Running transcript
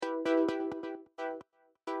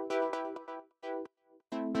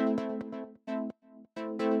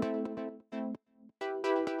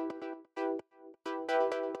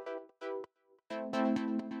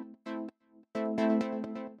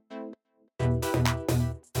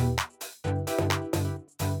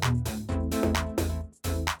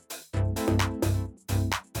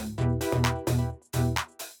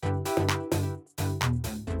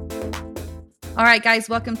All right, guys,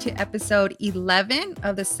 welcome to episode 11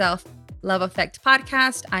 of the Self Love Effect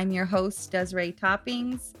podcast. I'm your host, Desiree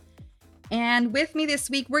Toppings. And with me this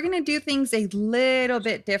week, we're going to do things a little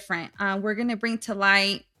bit different. We're going to bring to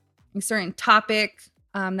light a certain topic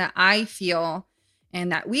that I feel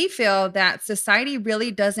and that we feel that society really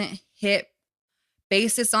doesn't hit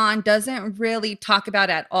basis on, doesn't really talk about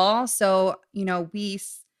at all. So, we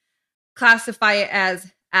classify it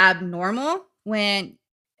as abnormal when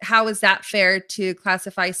how is that fair to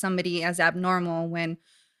classify somebody as abnormal when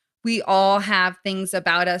we all have things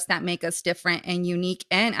about us that make us different and unique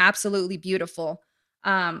and absolutely beautiful.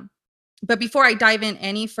 But before I dive in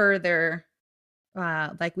any further,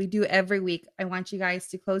 like we do every week, I want you guys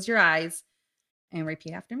to close your eyes and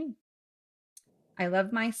repeat after me. I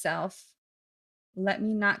love myself. Let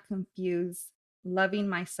me not confuse loving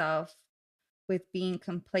myself with being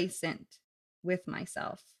complacent with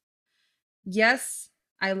myself. Yes,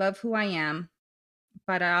 I love who I am,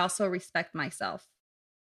 but I also respect myself.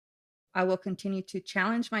 I will continue to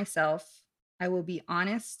challenge myself. I will be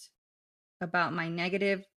honest about my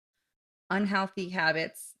negative, unhealthy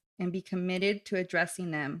habits and be committed to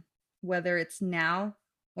addressing them, whether it's now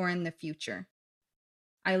or in the future.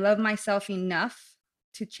 I love myself enough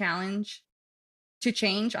to change,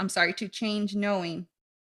 knowing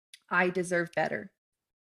I deserve better.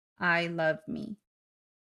 I love me.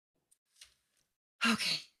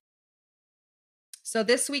 Okay. So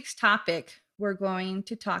this week's topic, we're going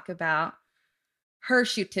to talk about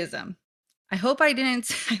Hirsutism. I hope I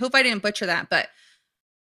didn't butcher that, but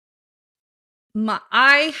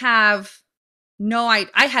I had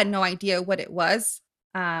no idea what it was.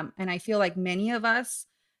 And I feel like many of us,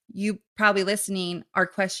 you probably listening, are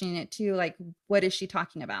questioning it too. Like, what is she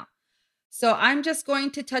talking about? So I'm just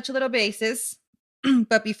going to touch a little bases.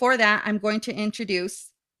 But before that, I'm going to introduce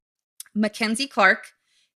Mackenzie Clark.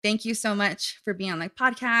 Thank you so much for being on the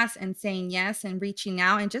podcast and saying yes and reaching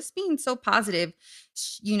out and just being so positive.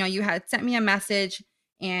 You had sent me a message,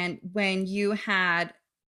 and when you had,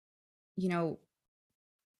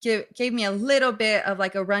 gave me a little bit of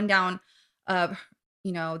like a rundown of,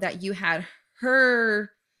 that you had Hirsutism.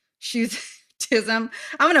 I'm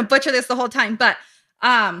going to butcher this the whole time, but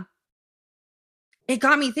it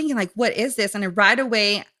got me thinking, like, what is this? And right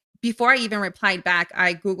away, before I even replied back,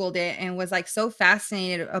 I Googled it and was like so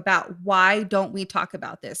fascinated about why don't we talk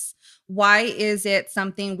about this? Why is it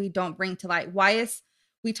something we don't bring to light? Why is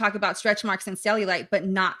we talk about stretch marks and cellulite, but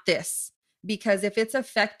not this? Because if it's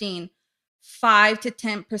affecting 5 to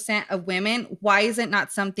 10% of women, why is it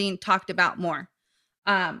not something talked about more?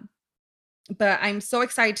 But I'm so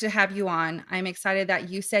excited to have you on. I'm excited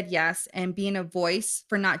that you said yes and being a voice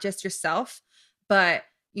for not just yourself, but,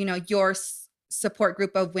 your support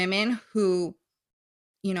group of women who,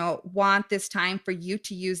 want this time for you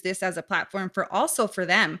to use this as a platform for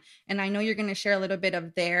them. And I know you're going to share a little bit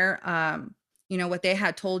of their, what they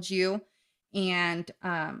had told you. And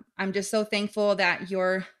I'm just so thankful that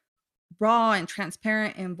you're raw and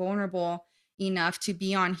transparent and vulnerable enough to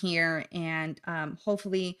be on here. And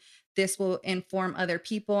hopefully this will inform other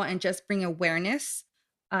people and just bring awareness.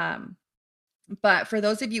 But for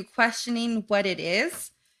those of you questioning what it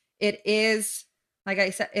is, like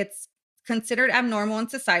I said, it's considered abnormal in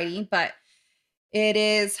society, but it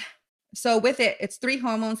is. So with it, it's 3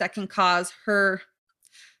 hormones that can cause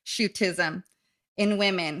hirsutism in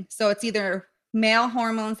women. So it's either male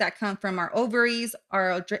hormones that come from our ovaries,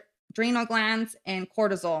 our adrenal glands, and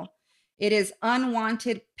cortisol. It is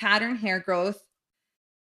unwanted pattern hair growth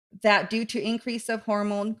that due to increase of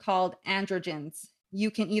hormone called androgens.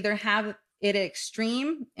 You can either have it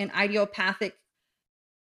extreme and idiopathic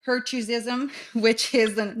Hirsutism, which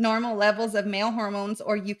is the normal levels of male hormones,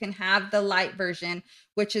 or you can have the light version,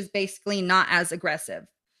 which is basically not as aggressive.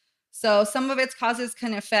 So some of its causes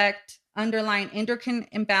can affect underlying endocrine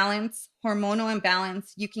imbalance, hormonal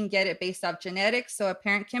imbalance. You can get it based off genetics, so a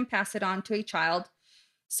parent can pass it on to a child.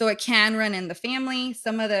 So it can run in the family.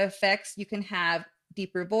 Some of the effects, you can have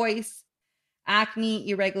deeper voice, acne,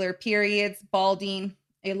 irregular periods, balding,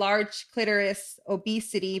 a large clitoris,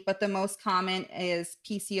 obesity, but the most common is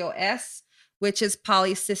PCOS, which is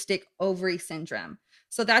polycystic ovary syndrome.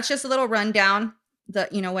 So that's just a little rundown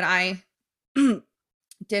that, what I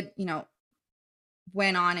did,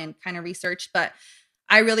 went on and kind of researched, but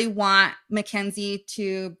I really want Mackenzie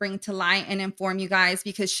to bring to light and inform you guys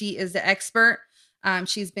because she is the expert.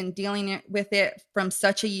 She's been dealing with it from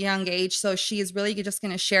such a young age. So she is really just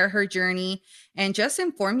going to share her journey and just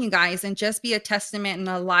inform you guys and just be a testament and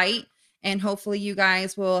a light. And hopefully you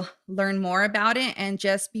guys will learn more about it and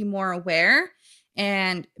just be more aware.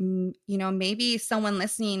 And, maybe someone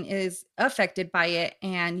listening is affected by it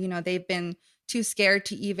and, they've been too scared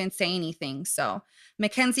to even say anything. So,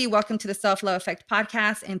 Mackenzie, welcome to the Self Love Effect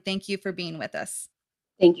podcast, and thank you for being with us.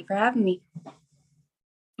 Thank you for having me.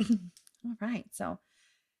 All right. So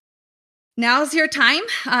now's your time.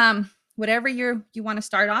 Whatever you want to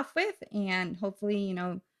start off with, and hopefully,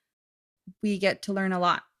 we get to learn a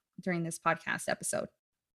lot during this podcast episode.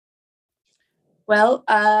 Well,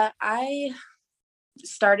 I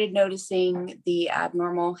started noticing the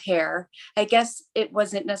abnormal hair. I guess it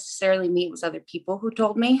wasn't necessarily me, it was other people who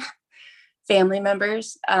told me, family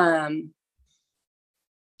members. I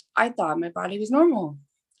thought my body was normal.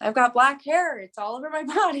 I've got black hair. It's all over my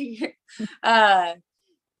body.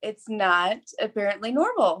 It's not apparently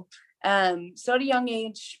normal. So at a young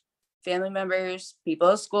age, family members, people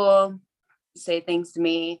at school say things to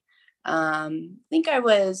me. I think I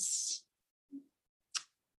was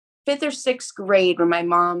 5th or 6th grade when my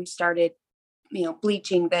mom started,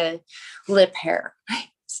 bleaching the lip hair.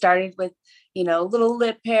 Started with, little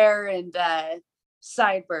lip hair and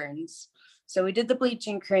sideburns. So we did the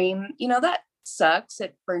bleaching cream. That sucks.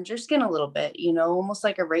 It burns your skin a little bit, almost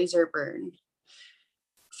like a razor burn.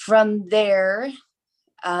 From there,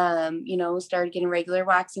 started getting regular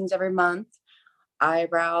waxings every month.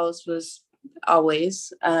 Eyebrows was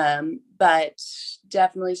always, but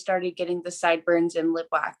definitely started getting the sideburns and lip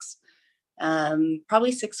wax.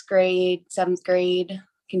 Probably 6th grade, 7th grade,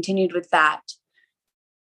 continued with that.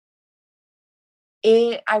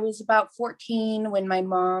 I was about 14 when my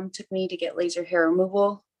mom took me to get laser hair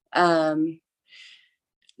removal.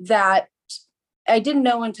 That I didn't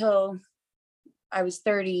know until I was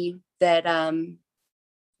 30 that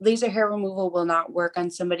laser hair removal will not work on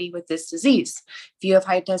somebody with this disease. If you have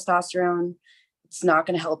high testosterone, it's not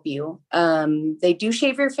going to help you. They do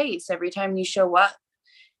shave your face every time you show up.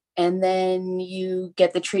 And then you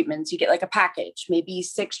get the treatments. You get like a package. Maybe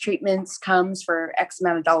 6 treatments comes for X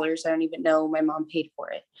amount of dollars. I don't even know. My mom paid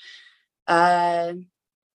for it.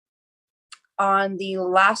 On the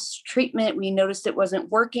last treatment, we noticed it wasn't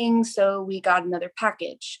working. So we got another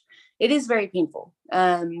package. It is very painful.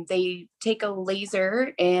 They take a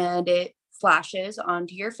laser and it flashes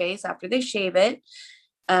onto your face after they shave it.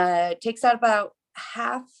 It takes out about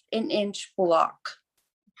 1/2 inch block.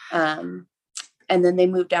 And then they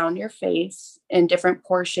move down your face in different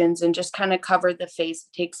portions and just kind of cover the face.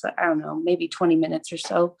 It takes, I don't know, maybe 20 minutes or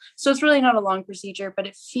so. So it's really not a long procedure, but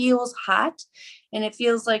it feels hot. And it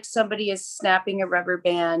feels like somebody is snapping a rubber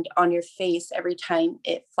band on your face every time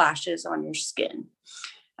it flashes on your skin.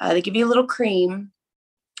 They give you a little cream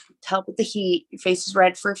to help with the heat. Your face is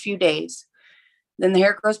red for a few days. Then the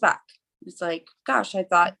hair grows back. It's like, gosh, I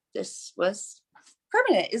thought this was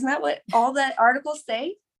permanent. Isn't that what all the articles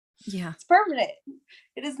say? Yeah. It's permanent.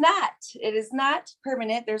 It is not. It is not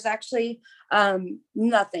permanent. There's actually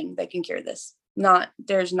nothing that can cure this.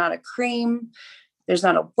 There's not a cream. There's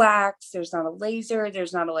not a wax. There's not a laser.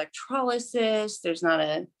 There's not electrolysis. There's not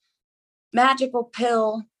a magical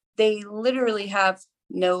pill. They literally have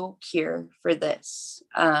no cure for this.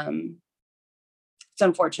 It's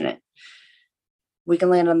unfortunate. We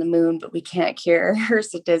can land on the moon, but we can't cure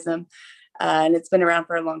hirsutism. And it's been around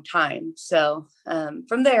for a long time. So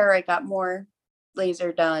from there, I got more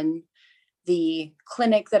laser done. The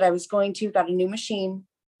clinic that I was going to got a new machine.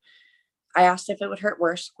 I asked if it would hurt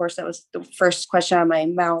worse. Of course, that was the first question out of my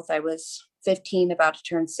mouth. I was 15, about to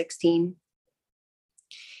turn 16.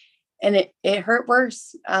 And it hurt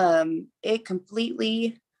worse. It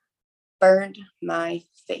completely burned my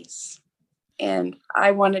face. And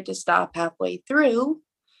I wanted to stop halfway through,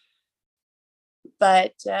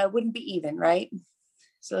 but wouldn't be even, right?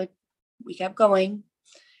 So we kept going.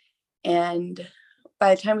 And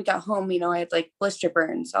by the time we got home, I had like blister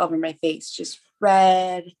burns all over my face, just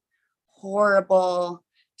red, horrible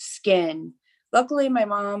skin. Luckily, my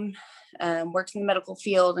mom works in the medical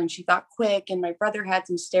field and she thought quick, and my brother had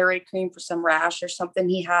some steroid cream for some rash or something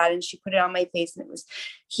he had, and she put it on my face and it was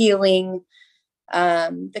healing.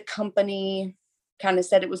 The company kind of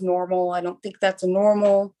said it was normal. I don't think that's a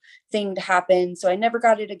normal thing to happen. So I never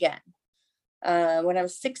got it again. When I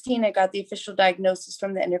was 16, I got the official diagnosis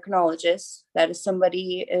from the endocrinologist. That is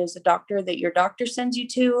a doctor that your doctor sends you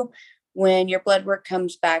to when your blood work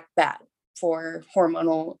comes back bad for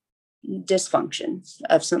hormonal dysfunction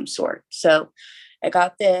of some sort. So I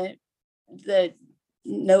got the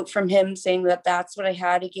note from him saying that that's what I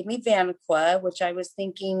had. He gave me Vanicua, which I was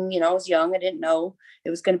thinking, I was young. I didn't know it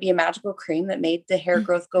was going to be a magical cream that made the hair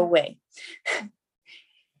growth go away.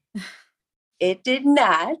 It did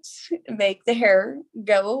not make the hair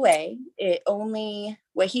go away.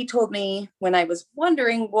 What he told me when I was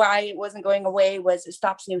wondering why it wasn't going away was it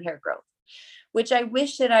stops new hair growth, which I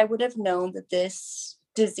wish that I would have known that this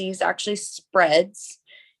disease actually spreads.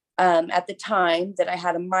 At the time that I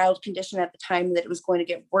had a mild condition at the time, that it was going to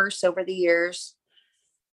get worse over the years.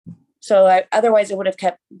 So otherwise I would have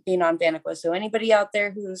kept being on Vanaquil. So anybody out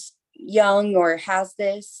there who's young or has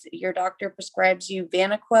this, your doctor prescribes you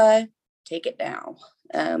Vanaquil, take it now.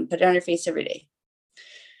 Put it on your face every day.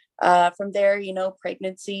 From there,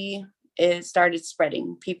 pregnancy is started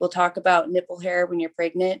spreading. People talk about nipple hair when you're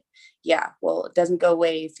pregnant. Yeah, well, it doesn't go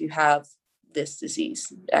away if you have this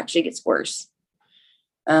disease. It actually gets worse.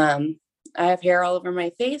 I have hair all over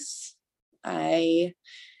my face. I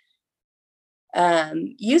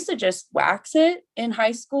used to just wax it in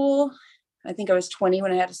high school. I think I was 20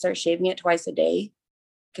 when I had to start shaving it twice a day,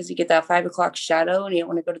 because you get that 5 o'clock shadow and you don't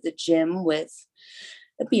want to go to the gym with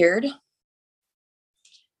a beard.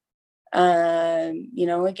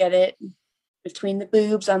 I get it between the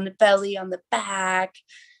boobs, on the belly, on the back,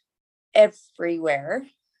 everywhere.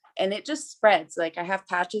 And it just spreads. Like, I have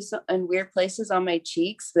patches in weird places on my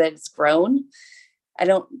cheeks that it's grown. I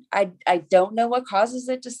don't know what causes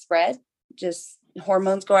it to spread. Just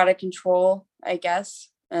hormones go out of control, I guess.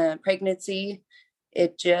 Pregnancy,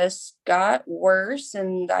 it just got worse,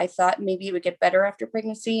 and I thought maybe it would get better after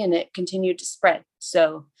pregnancy, and it continued to spread.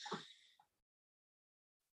 So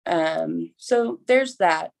there's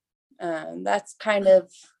that. That's kind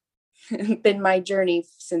of been my journey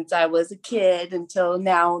since I was a kid until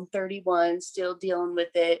now. I'm 31, still dealing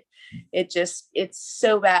with it. It's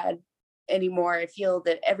so bad anymore. I feel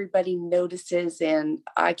that everybody notices and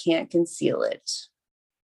I can't conceal it.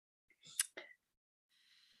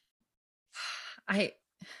 I,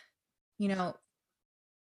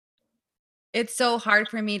 it's so hard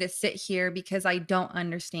for me to sit here because I don't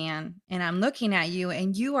understand. And I'm looking at you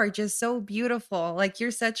and you are just so beautiful. Like,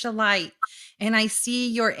 you're such a light. And I see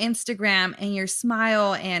your Instagram and your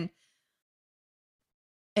smile and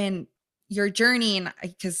your journey. And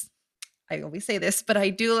because I always say this, but I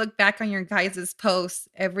do look back on your guys' posts,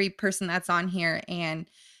 every person that's on here, and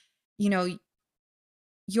you know,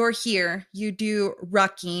 you're here, you do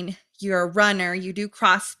rucking, you're a runner, you do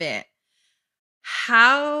CrossFit.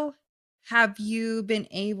 How have you been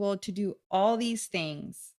able to do all these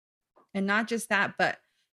things? And not just that, but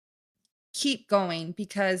keep going,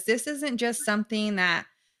 because this isn't just something that,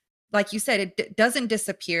 like you said, doesn't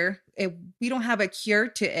disappear. We don't have a cure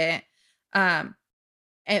to it.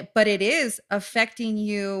 But it is affecting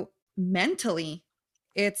you mentally.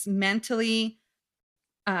 It's mentally,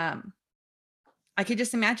 um, I could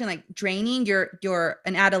just imagine, like, draining. You're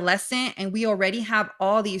an adolescent and we already have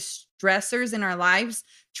all these stressors in our lives,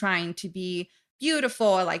 trying to be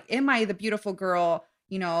beautiful. Like, am I the beautiful girl?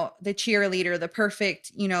 The cheerleader, the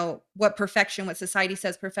perfect, what society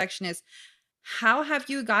says perfection is. How have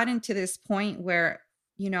you gotten to this point where,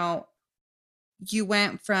 you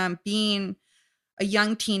went from being a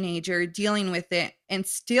young teenager dealing with it and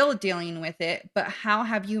still dealing with it, but how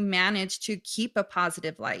have you managed to keep a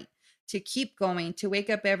positive light, to keep going, to wake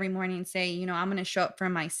up every morning and say, I'm going to show up for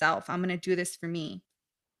myself. I'm going to do this for me.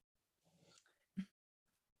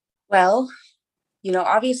 Well,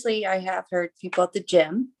 obviously I have heard people at the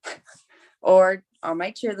gym or on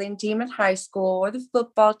my cheerleading team at high school or the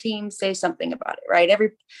football team say something about it, right?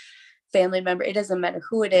 Every family member, it doesn't matter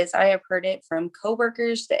who it is. I have heard it from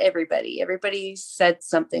coworkers to everybody. Everybody said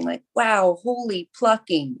something like, wow, holy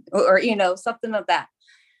plucking, or something of that.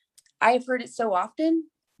 I have heard it so often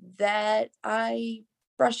that I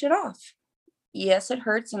brush it off. Yes, it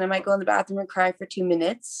hurts, and I might go in the bathroom and cry for 2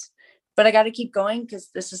 minutes, but I got to keep going because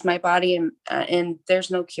this is my body, and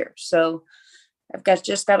there's no cure. So I've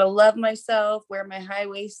just got to love myself, wear my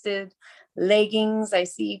high-waisted leggings. I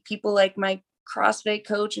see people like my CrossFit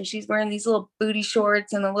coach, and she's wearing these little booty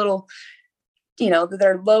shorts and a little,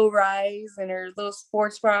 they're low rise and her little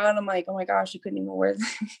sports bra. And I'm like, oh my gosh, I couldn't even wear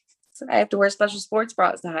this. I have to wear special sports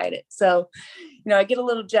bras to hide it. So, I get a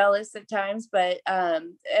little jealous at times, but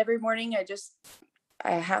every morning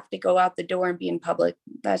I have to go out the door and be in public.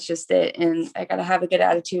 That's just it. And I got to have a good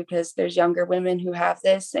attitude because there's younger women who have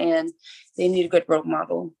this and they need a good role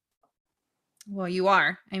model. Well, you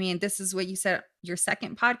are. I mean, this is what you said, your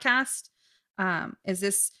second podcast. Is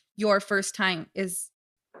this your first time is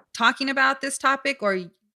talking about this topic, or?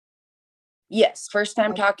 Yes. First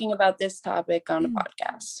time talking about this topic on a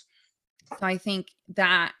podcast. So I think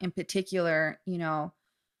that in particular, you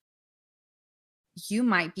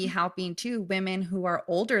might be helping too women who are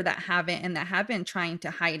older that haven't, and that have been trying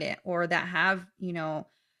to hide it, or that have,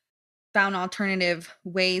 found alternative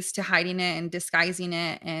ways to hiding it and disguising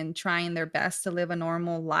it and trying their best to live a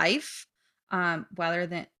normal life, rather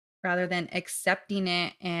than accepting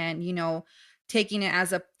it and, taking it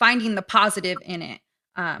as finding the positive in it.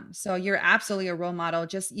 So you're absolutely a role model,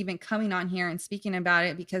 just even coming on here and speaking about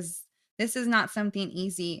it, because this is not something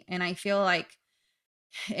easy. And I feel like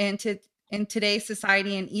in, to, in today's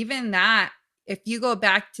society, and even that, if you go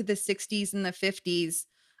back to the 60s and the 50s,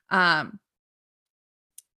 um,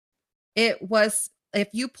 it was, if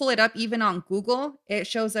you pull it up even on Google, it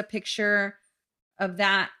shows a picture of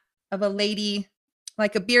that, of a lady,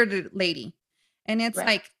 like a bearded lady. And it's Right.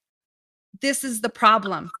 like, this is the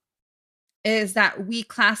problem, is that we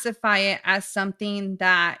classify it as something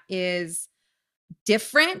that is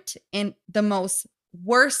different in the most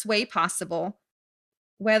worst way possible,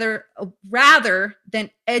 whether rather than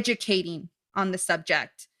educating on the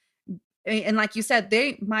subject. And like you said,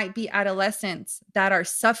 they might be adolescents that are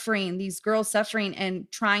suffering, these girls suffering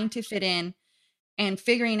and trying to fit in and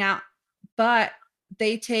figuring out, but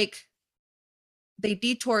they take, they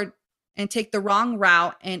detour and take the wrong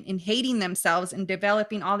route, and in hating themselves and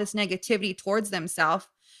developing all this negativity towards themselves,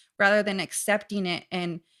 rather than accepting it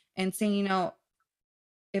and saying, you know,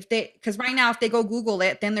 if they, because right now if they go Google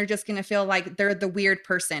it, then they're just going to feel like they're the weird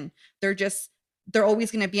person. They're just, they're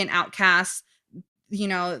always going to be an outcast. You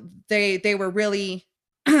know, they were really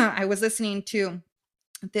I was listening to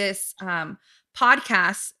this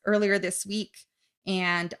podcast earlier this week,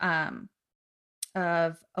 and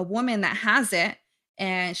of a woman that has it,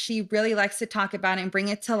 and she really likes to talk about it and bring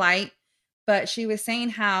it to light. But she was saying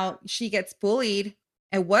how she gets bullied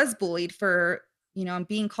and was bullied for, you know,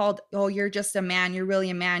 being called, oh, you're just a man, you're really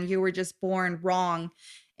a man, you were just born wrong,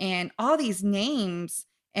 and all these names.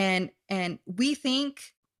 And we think,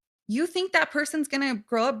 you think that person's going to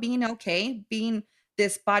grow up being okay, being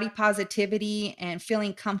this body positivity and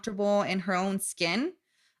feeling comfortable in her own skin.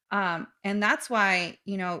 And that's why,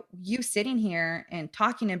 you know, you sitting here and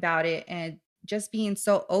talking about it and just being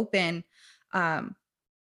so open, um,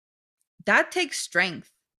 that takes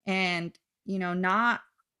strength. And, you know, not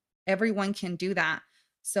everyone can do that.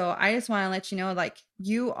 So I just want to let you know, like,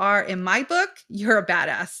 you are, in my book, you're a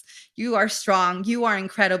badass. You are strong. You are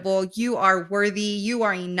incredible. You are worthy. You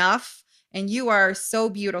are enough. And you are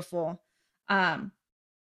so beautiful. Um,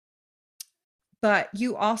 but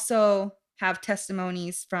you also have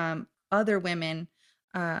testimonies from other women,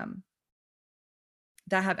 um,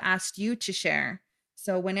 that have asked you to share.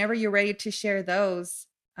 So whenever you're ready to share those,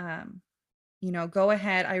 um, you know, go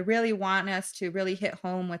ahead. I really want us to really hit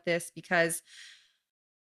home with this, because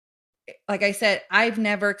like I said, I've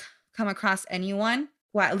never come across anyone,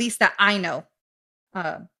 well, at least that I know,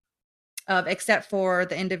 uh, of, except for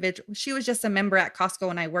the individual. She was just a member at Costco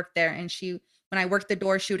when I worked there, and she, when I worked the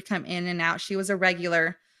door, she would come in and out. She was a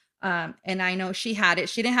regular, and I know she had it.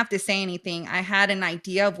 She didn't have to say anything. I had an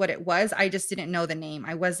idea of what it was. I just didn't know the name.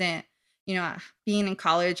 I wasn't, you know, being in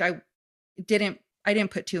college, I didn't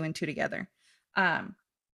put two and two together. Um,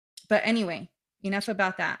 but anyway, enough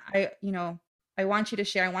about that. You know, I want you to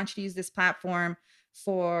share. I want you to use this platform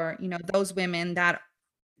for, you know, those women that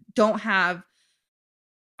don't have,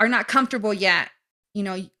 are not comfortable yet, you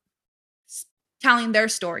know, telling their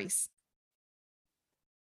stories.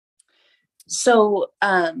 So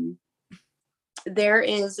there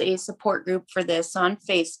is a support group for this on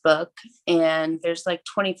Facebook, and there's like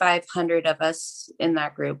 2,500 of us in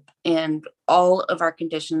that group, and all of our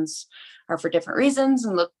conditions are for different reasons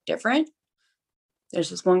and look different. There's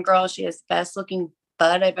this one girl, she has the best looking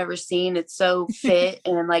butt I've ever seen. It's so fit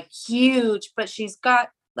and like huge, but she's got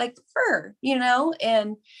like fur, you know,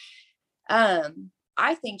 and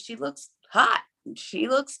I think she looks hot. She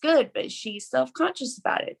looks good, but she's self-conscious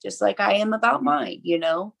about it, just like I am about mine, you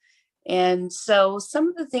know. And so some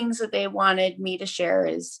of the things that they wanted me to share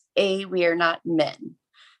is, A, we are not men.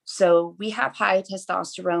 So we have high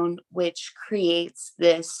testosterone, which creates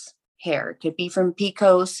this hair. It could be from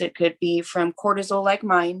PCOS, it could be from cortisol like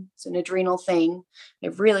mine. It's an adrenal thing. We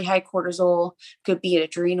have really high cortisol, could be an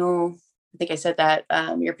adrenal. I think I said that,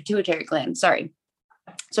 your pituitary gland. Sorry.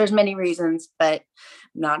 So there's many reasons, but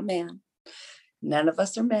I'm not a man. None of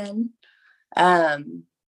us are men. Um,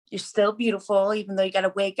 you're still beautiful, even though you got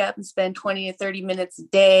to wake up and spend 20 to 30 minutes a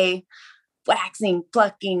day waxing,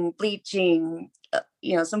 plucking, bleaching.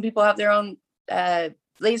 You know, some people have their own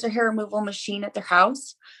laser hair removal machine at their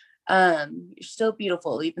house. You're still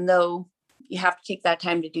beautiful, even though you have to take that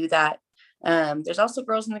time to do that. There's also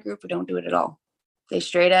girls in the group who don't do it at all. They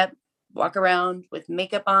straight up walk around with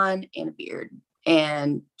makeup on and a beard.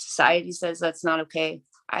 And society says that's not okay.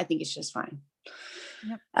 I think it's just fine.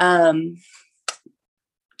 Yep.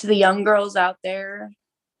 To the young girls out there,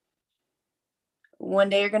 one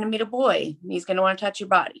day you're going to meet a boy and he's going to want to touch your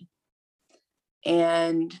body.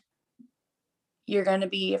 And you're going to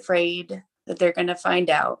be afraid that they're going to find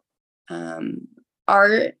out.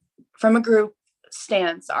 Our, from a group,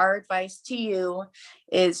 stance. Our advice to you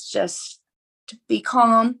is just to be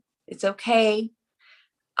calm. It's okay.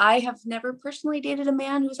 I have never personally dated a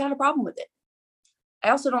man who's had a problem with it. I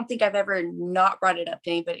also don't think I've ever not brought it up to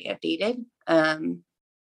anybody I've dated.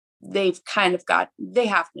 They've kind of they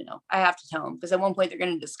have to know. I have to tell them, because at one point they're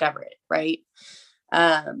going to discover it, right?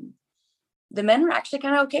 The men are actually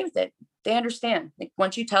kind of okay with it. They understand. Like,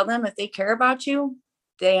 once you tell them, if they care about you,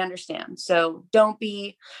 they understand. So don't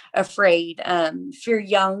be afraid. If you're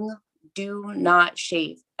young, do not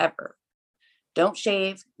shave ever. Don't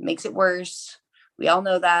shave. It makes it worse. We all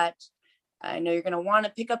know that. I know you're going to want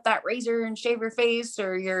to pick up that razor and shave your face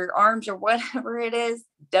or your arms or whatever it is.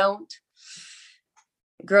 Don't.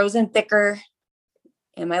 It grows in thicker.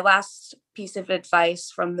 And my last piece of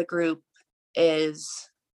advice from the group is,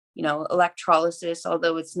 electrolysis,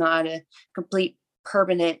 although it's not a complete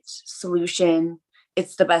permanent solution,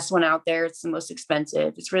 it's the best one out there. It's the most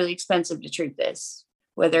expensive. It's really expensive to treat this,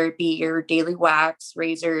 whether it be your daily wax,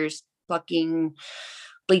 razors, plucking,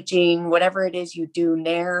 bleaching, whatever it is you do,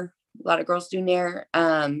 Nair. A lot of girls do Nair.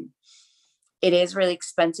 It is really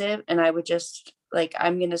expensive. And I would just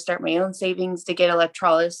I'm going to start my own savings to get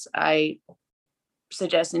electrolysis. I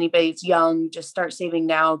suggest anybody that's young, just start saving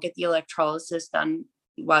now, get the electrolysis done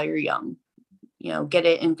while you're young, get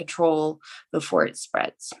it in control before it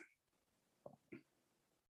spreads.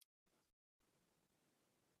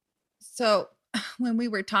 So when we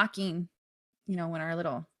were talking, in our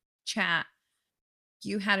little chat,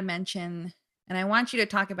 you had to mention, and I want you to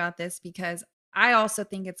talk about this because I also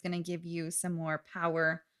think it's going to give you some more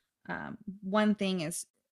power. One thing is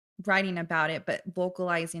writing about it, but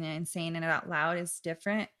vocalizing it and saying it out loud is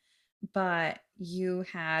different. But you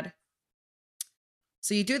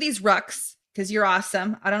do these rucks because you're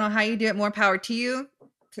awesome. I don't know how you do it. More power to you.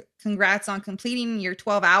 Congrats on completing your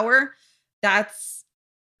 12-hour.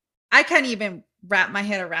 I can't even wrap my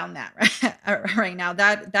head around that right now.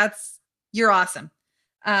 You're awesome.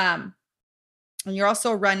 And you're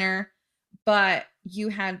also a runner, but you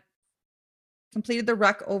had completed the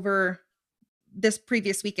ruck over this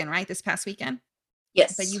previous weekend, right? This past weekend.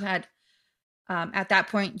 Yes. But you had, at that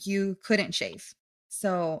point, you couldn't shave.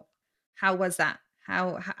 So how was that?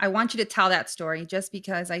 How I want you to tell that story, just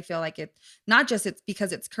because I feel like it's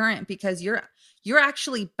because it's current, because you're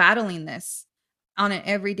actually battling this on an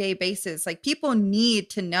everyday basis. Like, people need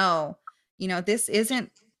to know, this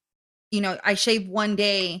isn't, I shave one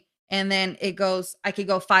day and then I could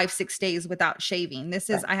go 5-6 days without shaving. This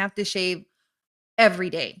is, I have to shave every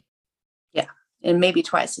day. Yeah. And maybe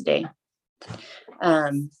twice a day.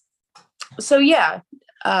 So yeah,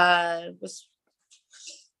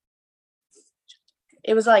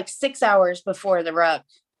 it was like 6 hours before the ruck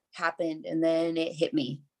happened. And then it hit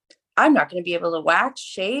me. I'm not going to be able to wax,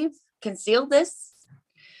 shave, conceal this.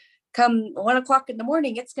 Come 1:00 in the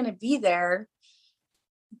morning, it's going to be there.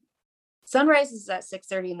 Sunrise is at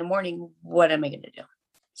 6:30 in the morning. What am I going to do?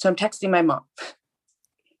 So I'm texting my mom.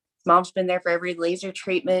 Mom's been there for every laser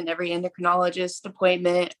treatment, every endocrinologist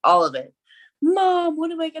appointment, all of it. Mom,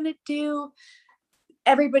 what am I going to do?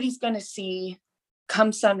 Everybody's going to see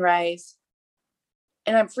come sunrise.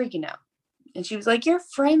 And I'm freaking out. And she was like, your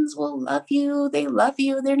friends will love you. They love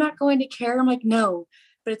you. They're not going to care. I'm like, no,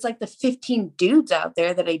 but it's like the 15 dudes out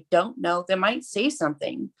there that I don't know that might say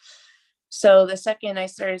something. So the second I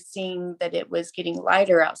started seeing that it was getting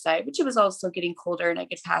lighter outside, which it was also getting colder, and I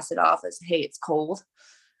could pass it off as, hey, it's cold,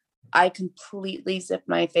 I completely zipped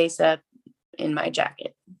my face up in my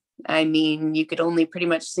jacket. I mean, you could only pretty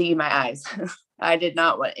much see my eyes. I did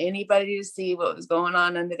not want anybody to see what was going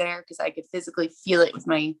on under there, because I could physically feel it with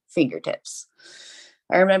my fingertips.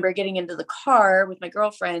 I remember getting into the car with my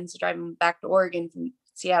girlfriends driving back to Oregon from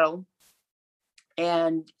Seattle,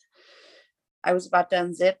 and I was about to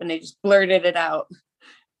unzip and I just blurted it out.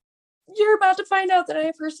 You're about to find out that I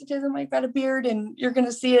have hirsutism. I've got a beard and you're going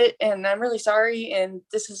to see it. And I'm really sorry. And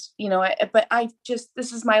this is,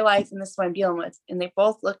 this is my life and this is what I'm dealing with. And they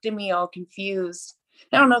both looked at me all confused.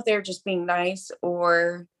 I don't know if they were just being nice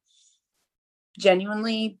or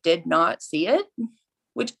genuinely did not see it,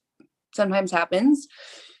 which sometimes happens.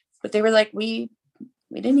 But they were like, we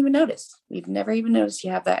didn't even notice. We've never even noticed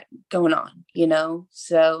you have that going on,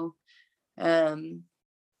 So,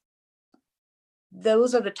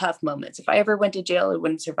 those are the tough moments. If I ever went to jail, I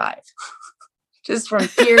wouldn't survive. Just from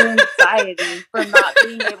fear and anxiety from not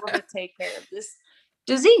being able to take care of this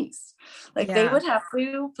disease. They would have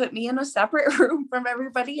to put me in a separate room from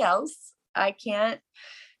everybody else. I can't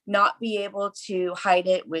not be able to hide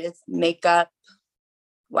it with makeup,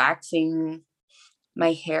 waxing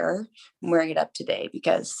my hair. I'm wearing it up today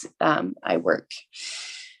because I work.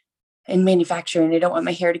 in manufacturing. I don't want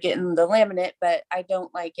my hair to get in the laminate, but I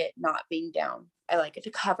don't like it not being down. I like it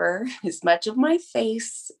to cover as much of my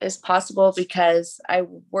face as possible because I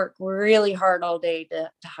work really hard all day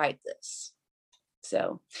to hide this.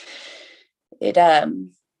 So it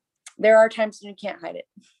there are times when you can't hide it.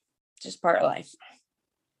 It's just part of life.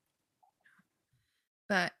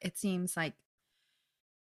 But it seems like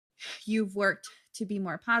you've worked to be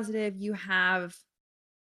more positive.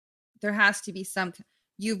 There has to be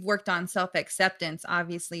you've worked on self-acceptance,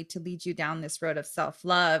 obviously, to lead you down this road of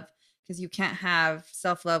self-love, because you can't have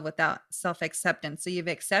self-love without self-acceptance. So you've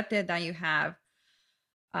accepted that you have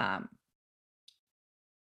um,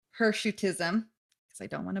 Hirsutism, because I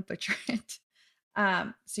don't want to butcher it.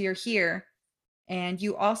 So you're here. And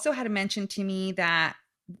you also had mentioned to me that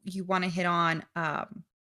you want to hit on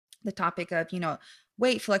the topic of,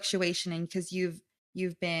 weight fluctuation, and because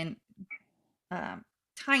you've been um,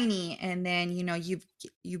 tiny, and then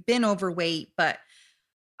you've been overweight, but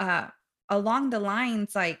uh, along the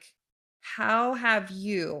lines, like, how have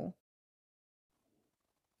you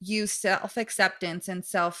used self acceptance and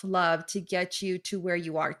self love to get you to where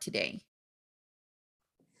you are today?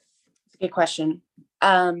 Good question.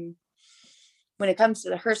 When it comes to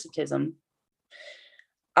the Hirsutism,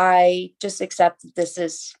 I just accept that this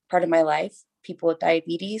is part of my life. People with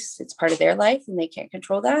diabetes, it's part of their life and they can't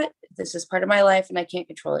control that. This is part of my life and I can't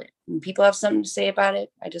control it. When people have something to say about it,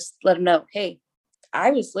 I just let them know, hey,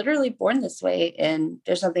 I was literally born this way and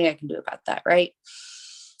there's nothing I can do about that, right?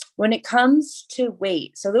 When it comes to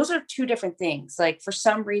weight, so those are two different things. Like for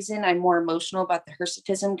some reason, I'm more emotional about the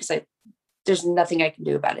Hirsutism because there's nothing I can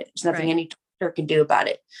do about it. There's nothing Right. any doctor can do about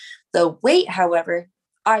it. The weight, however,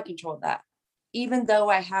 I control that. Even though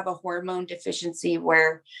I have a hormone deficiency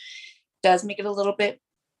where it does make it a little bit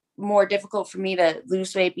more difficult for me to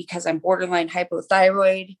lose weight because I'm borderline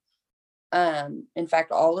hypothyroid. In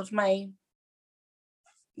fact, all of my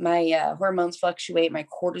hormones fluctuate. My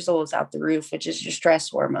cortisol is out the roof, which is your stress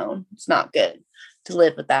hormone. It's not good to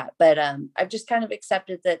live with that. But I've just kind of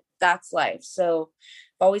accepted that that's life. So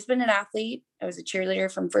I've always been an athlete. I was a cheerleader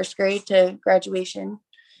from first grade to graduation.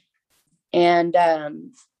 And,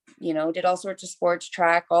 did all sorts of sports,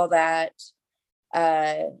 track, all that.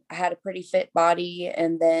 I had a pretty fit body.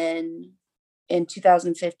 And then in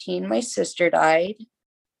 2015, my sister died.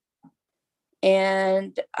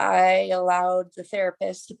 And I allowed the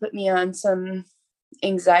therapist to put me on some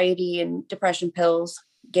anxiety and depression pills,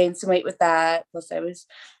 gained some weight with that. Plus, I was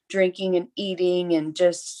drinking and eating, and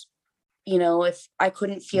just, if I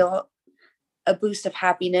couldn't feel a boost of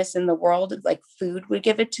happiness in the world, like food would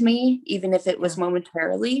give it to me, even if it was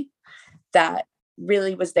momentarily, that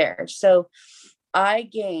really was there. So I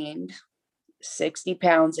gained 60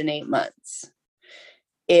 pounds in 8 months.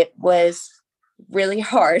 It was really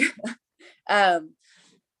hard.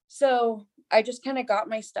 So I just kind of got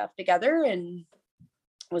my stuff together and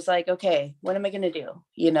was like, okay, what am I going to do?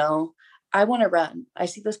 I want to run. I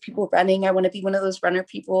see those people running. I want to be one of those runner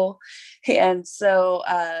people. And so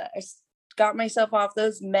I got myself off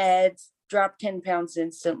those meds, dropped 10 pounds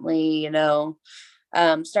instantly,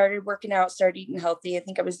 started working out, started eating healthy. I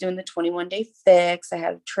think I was doing the 21-day fix. I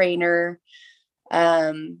had a trainer.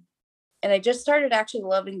 And I just started actually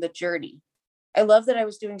loving the journey. I love that I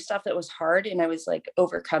was doing stuff that was hard and I was like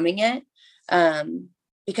overcoming it.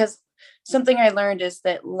 Because something I learned is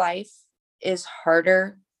that life is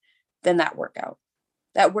harder than that workout.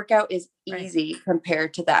 That workout is easy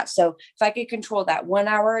compared to that. So if I could control that 1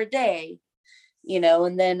 hour a day,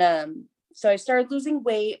 and then, so I started losing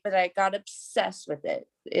weight, but I got obsessed with it.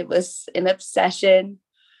 It was an obsession.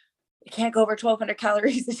 I can't go over 1,200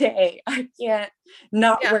 calories a day. I can't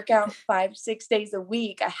not work out 5-6 days a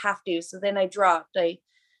week. I have to. So then I dropped. I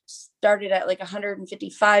started at like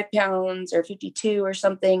 155 pounds or 52 or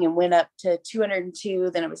something and went up to 202.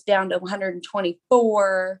 Then I was down to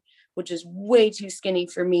 124, which is way too skinny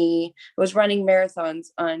for me. I was running marathons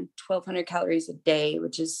on 1,200 calories a day,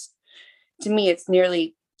 which is, to me, it's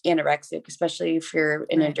nearly anorexic, especially if you're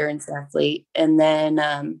an endurance athlete. And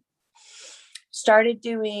then started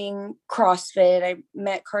doing CrossFit. I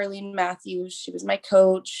met Carlene Matthews. She was my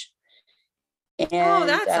coach. Oh, And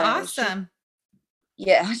that's awesome.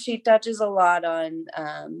 She touches a lot on,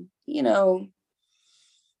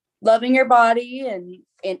 loving your body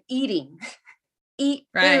and eating, eat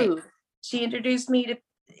food. She introduced me to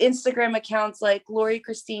Instagram accounts like Lori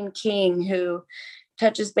Christine King, who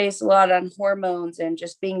touches base a lot on hormones and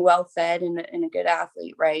just being well fed and a good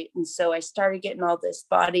athlete, right? And so I started getting all this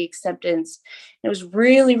body acceptance. It was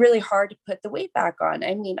really, really hard to put the weight back on.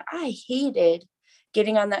 I mean, I hated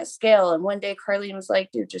getting on that scale. And one day Carlene was like,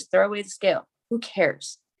 dude, just throw away the scale. Who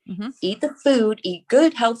cares? Mm-hmm. Eat the food, eat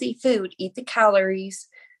good, healthy food, eat the calories,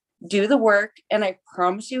 do the work, and I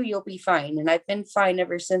promise you, you'll be fine. And I've been fine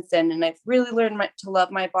ever since then. And I've really learned to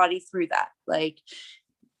love my body through that. Like,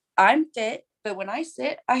 I'm fit, but when I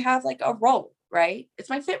sit, I have like a roll, right? It's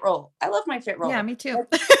my fit roll. I love my fit Yeah, roll. me too.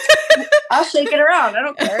 I'll shake it around. I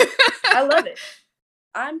don't care. I love it.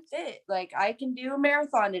 I'm fit. Like, I can do a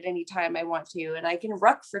marathon at any time I want to, and I can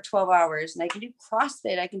ruck for 12 hours, and I can do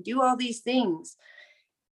CrossFit. I can do all these things,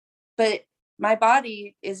 but my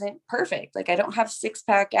body isn't perfect. Like, I don't have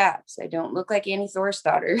 6-pack abs. I don't look like Annie Thor's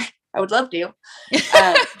daughter. I would love to,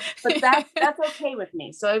 but that's okay with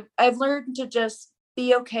me. So I've learned to just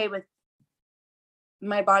be okay with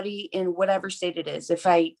my body in whatever state it is. If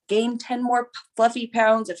I gain 10 more fluffy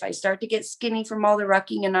pounds, if I start to get skinny from all the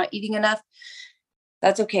rucking and not eating enough,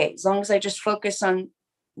 that's okay. As long as I just focus on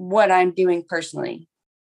what I'm doing personally.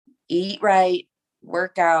 Eat right,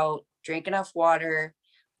 work out, drink enough water,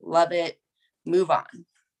 love it, move on.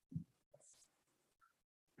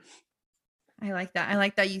 I like that. I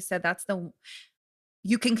like that you said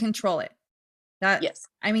you can control it. That, Yes.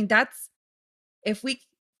 I mean, that's, if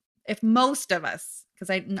most of us, because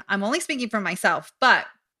I'm only speaking for myself, but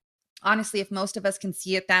honestly, if most of us can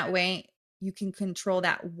see it that way, you can control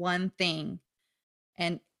that one thing.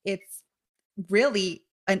 And it's really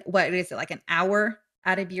what is it, like an hour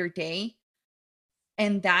out of your day?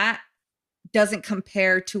 And that doesn't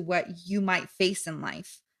compare to what you might face in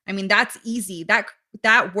life. I mean, that's easy.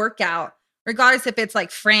 That workout, regardless if it's like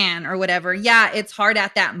Fran or whatever, yeah, it's hard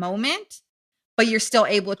at that moment, but you're still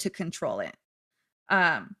able to control it.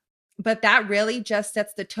 But that really just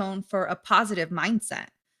sets the tone for a positive mindset.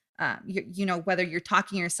 Whether you're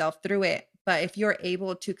talking yourself through it, but if you're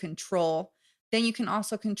able to control, then you can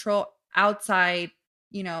also control outside,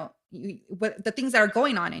 what the things that are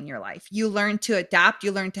going on in your life. You learn to adapt,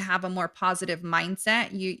 you learn to have a more positive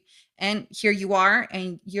mindset. And here you are,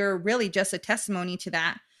 and you're really just a testimony to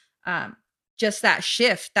that. Just that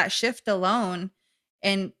shift alone.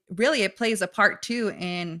 And really it plays a part too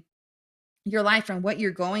in your life and what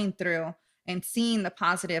you're going through, and seeing the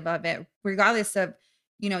positive of it, regardless of,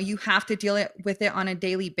 you have to deal with it on a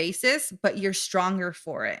daily basis, but you're stronger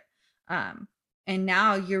for it. And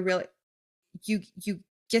now you're really, you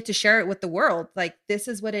get to share it with the world. Like, this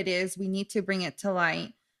is what it is. We need to bring it to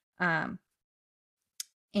light. And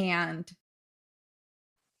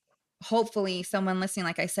hopefully someone listening,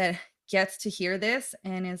 like I said, gets to hear this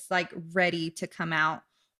and is like ready to come out,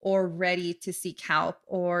 or ready to seek help,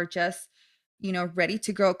 or just, ready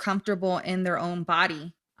to grow comfortable in their own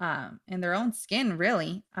body, in their own skin,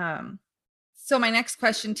 really. So my next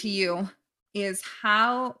question to you is,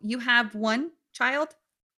 how you have one child,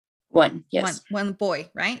 One. one Yes. one boy,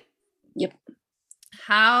 right? Yep.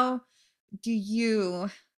 How do you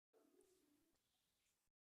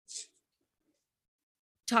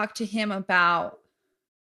talk to him about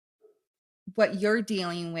what you're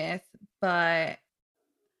dealing with, but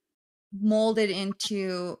molded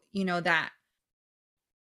into, that,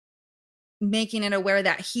 making it aware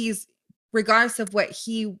that he's, regardless of what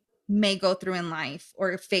he may go through in life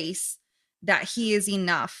or face, that he is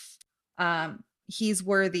enough, he's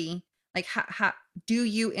worthy. Like, how do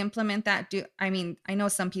you implement that? I mean, I know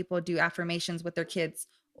some people do affirmations with their kids,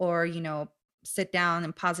 or, sit down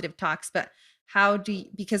and positive talks, but how do you,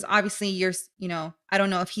 because obviously you're, I don't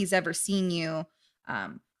know if he's ever seen you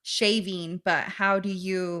shaving, but how do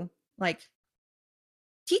you, like,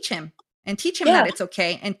 teach him Yeah. that it's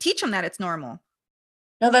okay, and teach him that it's normal?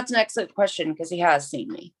 No, that's an excellent question, because he has seen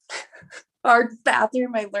me. Our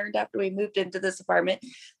bathroom, I learned after we moved into this apartment,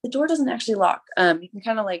 the door doesn't actually lock. You can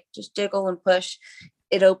kind of like just jiggle and push,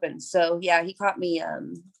 it opens. So yeah, he caught me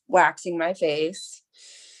waxing my face,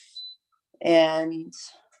 and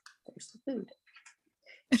there's the food.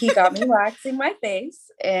 He got me waxing my face,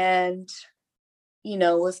 and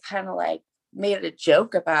was kind of like made a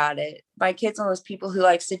joke about it. My kid's one of those people who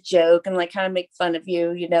likes to joke and like kind of make fun of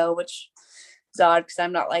you, which is odd because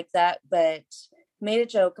I'm not like that, but made a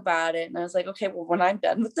joke about it. And I was like, okay, well, when I'm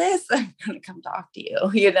done with this, I'm going to come talk to you.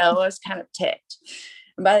 I was kind of ticked.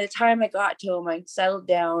 And by the time I got to him, I settled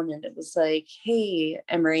down, and it was like, hey,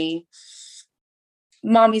 Emery,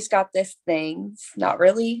 mommy's got this thing. It's not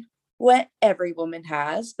really what every woman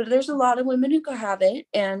has, but there's a lot of women who have it.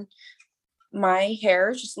 And my hair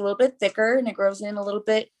is just a little bit thicker, and it grows in a little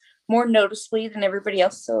bit more noticeably than everybody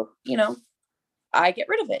else. So, I get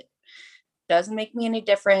rid of it. Doesn't make me any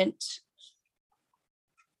different.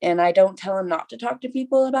 And I don't tell him not to talk to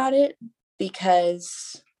people about it,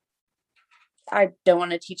 because I don't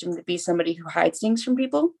want to teach him to be somebody who hides things from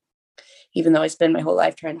people, even though I spend my whole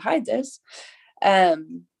life trying to hide this.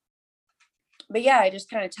 but yeah, I just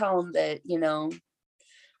kind of tell them that,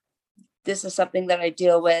 this is something that I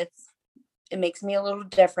deal with. It makes me a little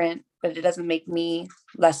different, but it doesn't make me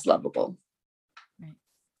less lovable. Right.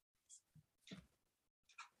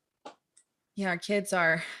 Yeah,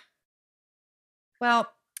 our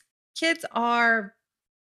well, kids are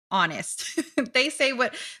honest. They say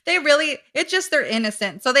what they really, it's just they're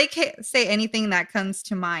innocent. So they can't say anything that comes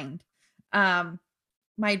to mind. Um,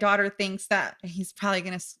 my daughter thinks that he's probably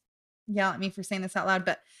going to yell at me for saying this out loud,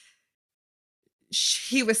 but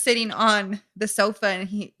he was sitting on the sofa and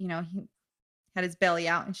he had his belly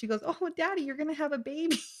out and she goes, "Oh, daddy, you're going to have a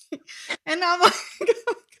baby." And I'm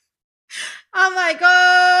like,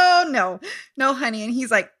 "Oh, no, no, honey." And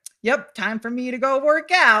he's like, "Yep, time for me to go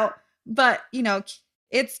work out." But,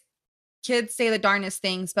 it's kids say the darndest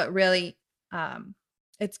things, but really, um,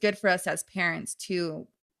 it's good for us as parents to,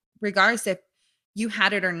 regardless if you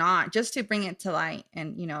had it or not, just to bring it to light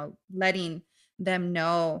and, letting them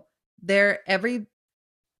know they're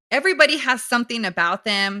everybody has something about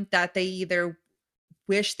them that they either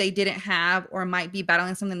wish they didn't have or might be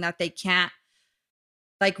battling something that they can't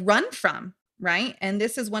like run from, right? And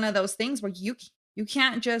this is one of those things where you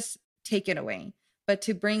can't just take it away, but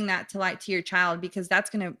to bring that to light to your child because that's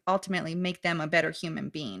going to ultimately make them a better human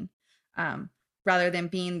being, um, rather than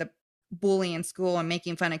being the bully in school and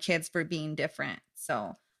making fun of kids for being different.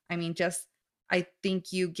 So, I mean, just I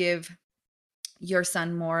think you give your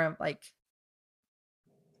son more of like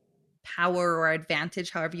power or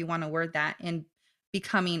advantage, however you want to word that, in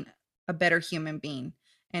becoming a better human being.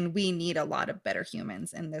 And we need a lot of better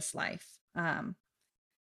humans in this life.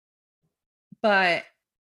 But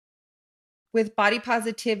with body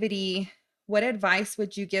positivity, what advice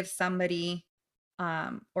would you give somebody,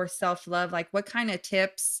 or self love? Like, what kind of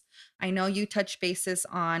tips? I know you touch bases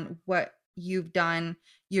on what you've done,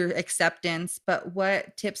 your acceptance, but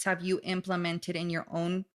what tips have you implemented in your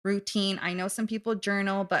own routine? I know some people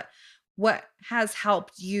journal, but what has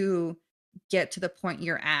helped you get to the point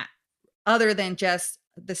you're at, other than just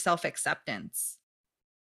the self acceptance?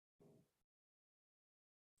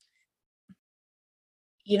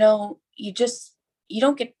 You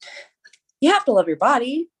don't get, you have to love your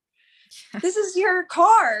body. This is your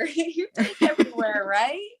car. You take everywhere,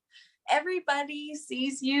 right? Everybody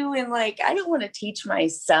sees you. And like, I don't want to teach my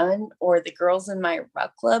son or the girls in my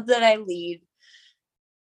ruck club that I lead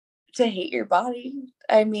to hate your body.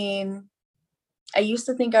 I mean, I used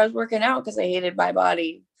to think I was working out because I hated my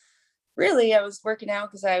body. Really, I was working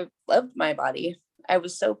out because I loved my body. I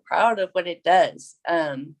was so proud of what it does.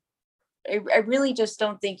 I really just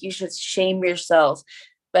don't think you should shame yourself.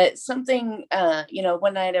 But something,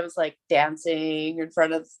 one night I was like dancing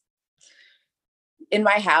in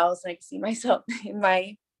my house, and I could see myself in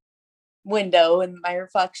my window and my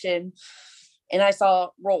reflection, and I saw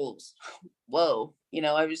rolls. Whoa.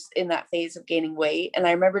 I was in that phase of gaining weight, and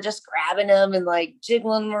I remember just grabbing them and like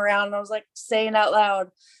jiggling them around. And I was like saying out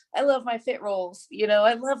loud, "I love my fit rolls.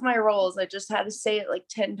 I love my rolls." I just had to say it like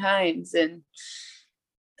 10 times. And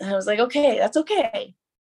I was like, okay, that's okay.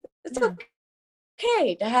 It's Yeah.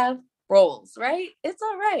 okay to have rolls, right? It's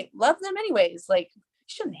all right. Love them anyways. Like, you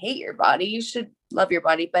shouldn't hate your body. You should love your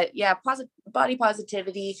body. But yeah, body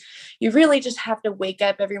positivity. You really just have to wake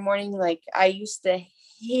up every morning. Like I used to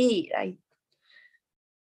hate,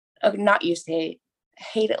 not used to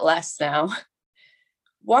hate it less now.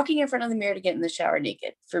 Walking in front of the mirror to get in the shower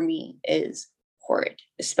naked for me is horrid,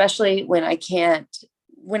 especially when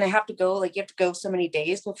when I have to go, like you have to go so many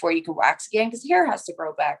days before you can wax again because the hair has to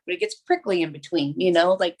grow back, but it gets prickly in between,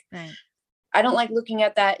 like Right. I don't like looking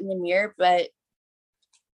at that in the mirror, but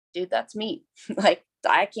dude, that's me. Like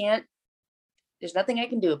there's nothing I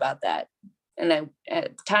can do about that. And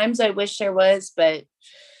at times I wish there was, but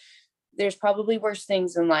there's probably worse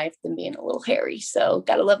things in life than being a little hairy. So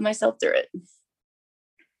gotta love myself through it.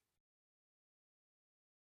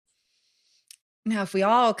 Now, if we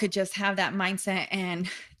all could just have that mindset and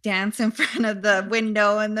dance in front of the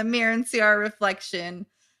window and the mirror and see our reflection.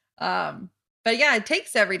 Um, but yeah, it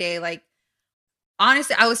takes every day. Like,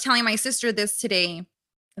 honestly, I was telling my sister this today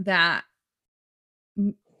that,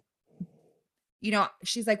 mm,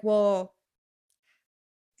 she's like, "Well,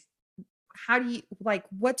 how do you like,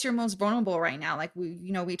 what's your most vulnerable right now?" Like,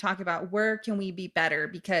 we talk about where can we be better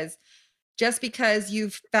because just because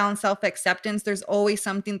you've found self acceptance, there's always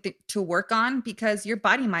something to work on because your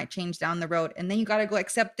body might change down the road. And then you got to go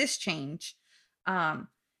accept this change. Um,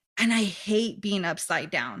 and I hate being upside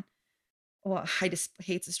down. Well, I just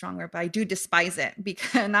hate's a strong word, but I do despise it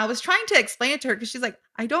because, and I was trying to explain it to her because she's like,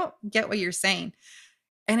 "I don't get what you're saying."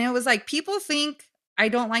 And it was like, people think I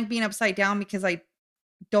don't like being upside down because I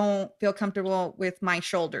don't feel comfortable with my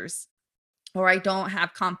shoulders. or I don't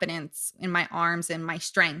have confidence in my arms and my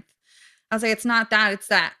strength. I was like, it's not that, it's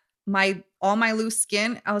that all my loose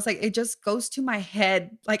skin, I was like, it just goes to my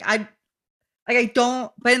head. I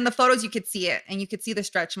don't, but in the photos you could see it and you could see the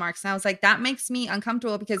stretch marks. And I was like, that makes me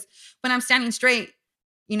uncomfortable because when I'm standing straight,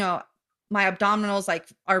 you know, my abdominals like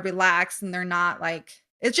are relaxed and they're not like,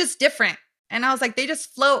 it's just different. And I was like, they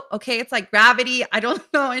just float. Okay. It's like gravity. I don't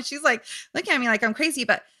know. And she's like, looking at me like I'm crazy,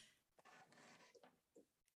 but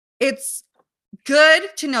it's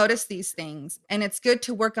good to notice these things and it's good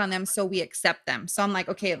to work on them so we accept them. So I'm like,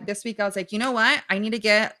 okay, this week I was like, you know what? I need to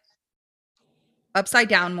get upside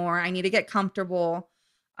down more. I need to get comfortable.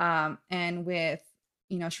 And with,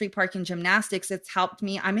 street parking gymnastics, it's helped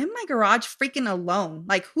me. I'm in my garage freaking alone.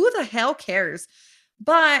 Like, who the hell cares?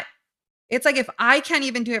 But it's like, if I can't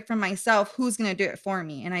even do it for myself, who's going to do it for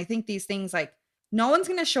me? And I think these things, like, no one's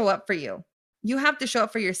going to show up for you. You have to show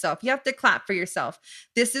up for yourself. You have to clap for yourself.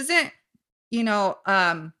 This isn't, you know,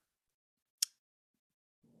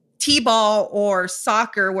 T-ball or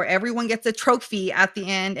soccer where everyone gets a trophy at the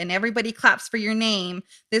end and everybody claps for your name.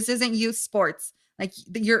 This isn't youth sports. Like,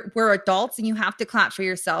 we're adults and you have to clap for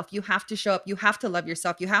yourself. You have to show up. You have to love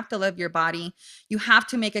yourself. You have to love your body. You have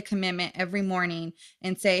to make a commitment every morning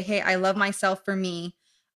and say, hey, I love myself for me.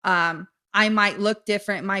 I might look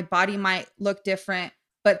different. My body might look different,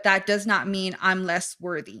 but that does not mean I'm less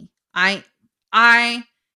worthy. I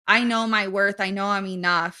I know my worth. I know I'm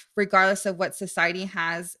enough, regardless of what society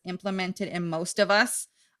has implemented in most of us.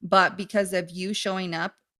 But because of you showing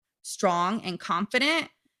up strong and confident,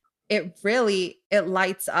 it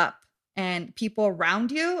lights up. And people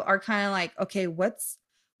around you are kind of like, okay, what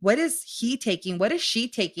is he taking? What is she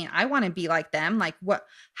taking? I want to be like them. Like,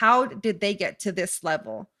 how did they get to this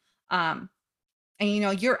level? Um,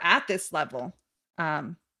 and you're at this level.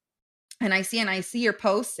 Um, and I see your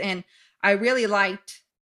posts, and I really liked,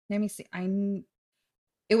 let me see.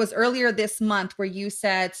 It was earlier this month where you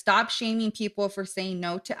said, stop shaming people for saying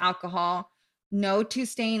no to alcohol, no to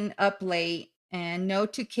staying up late, and no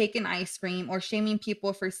to cake and ice cream, or shaming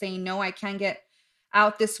people for saying, no, I can't get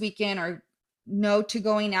out this weekend, or no to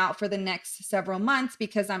going out for the next several months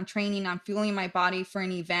because I'm training, I'm fueling my body for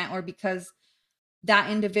an event, or because that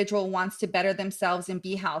individual wants to better themselves and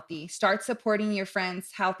be healthy. Start supporting your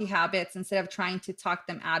friends' healthy habits instead of trying to talk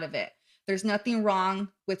them out of it. There's nothing wrong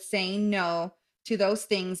with saying no to those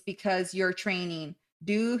things because you're training.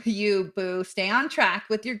 Do you, boo. Stay on track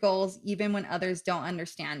with your goals, even when others don't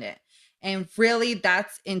understand it. And really,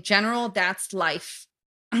 that's in general, that's life.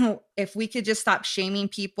 If we could just stop shaming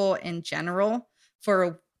people in general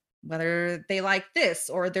for whether they like this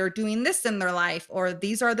or they're doing this in their life or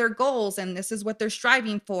these are their goals and this is what they're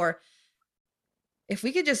striving for. If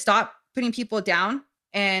we could just stop putting people down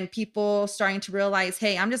and people starting to realize,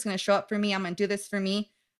 hey, I'm just going to show up for me, I'm going to do this for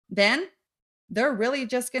me, then they're really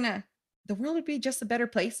just going to, the world would be just a better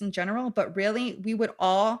place in general. But really, we would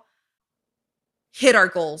all hit our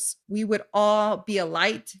goals. We would all be a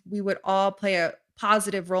light. We would all play a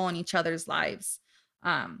positive role in each other's lives.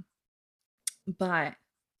 Um, but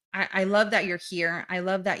I love that you're here. I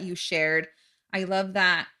love that you shared. I love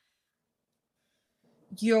that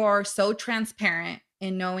you're so transparent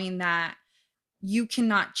in knowing that you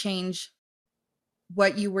cannot change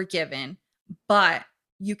what you were given, but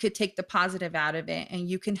you could take the positive out of it and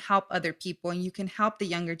you can help other people and you can help the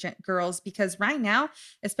younger girls, because right now,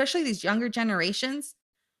 especially these younger generations,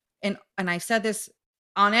 and I've said this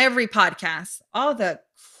on every podcast, all the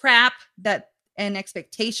crap that and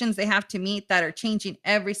expectations they have to meet that are changing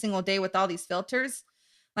every single day with all these filters.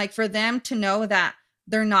 Like, for them to know that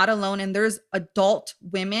they're not alone and there's adult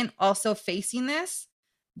women also facing this,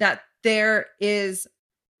 that there is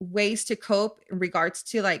ways to cope in regards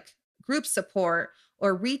to like group support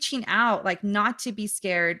or reaching out, like not to be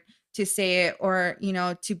scared to say it, or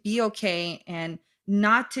to be okay and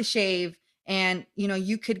not to shave, and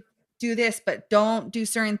you could do this but don't do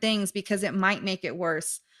certain things because it might make it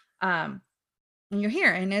worse. And you're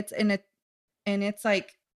here, and it's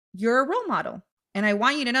like, you're a role model, and I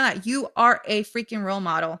want you to know that you are a freaking role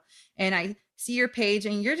model. And I see your page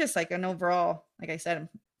and you're just like an overall, like I said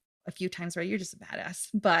a few times, right, you're just a badass.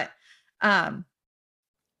 But um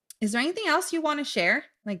is there anything else you want to share,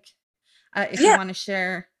 like if you Yeah. want to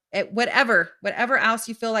share it, whatever else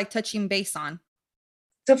you feel like touching base on?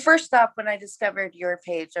 So first off, when I discovered your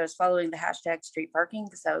page, I was following the hashtag street parking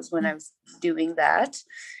because that was when I was doing that.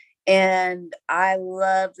 And I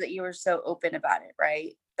love that you were so open about it,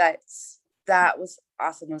 right? That was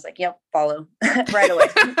awesome. I was like, yep, follow right away.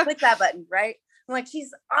 Click that button, right? I'm like,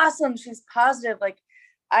 she's awesome. She's positive. Like,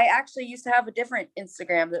 I actually used to have a different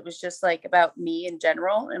Instagram that was just like about me in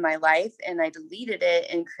general in my life. And I deleted it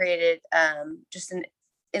and created just an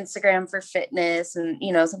Instagram for fitness. And,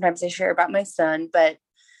 you know, sometimes I share about my son, but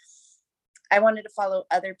I wanted to follow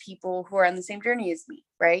other people who are on the same journey as me.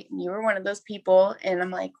 Right. And you were one of those people. And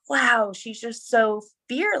I'm like, wow, she's just so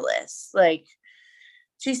fearless. Like,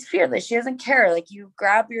 she's fearless. She doesn't care. Like, you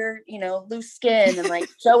grab your, you know, loose skin and like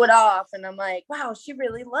show it off. And I'm like, wow, she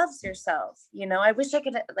really loves herself. You know, I wish I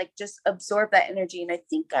could like just absorb that energy. And I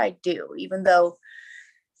think I do, even though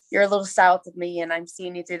you're a little south of me and I'm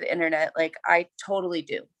seeing you through the internet. Like, I totally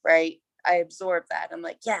do. Right. I absorb that. I'm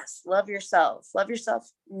like, yes, love yourself. Love yourself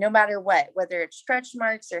no matter what, whether it's stretch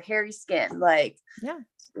marks or hairy skin. Like, Yeah.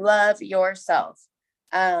 love yourself.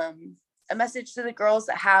 A message to the girls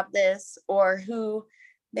that have this or who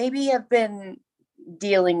maybe have been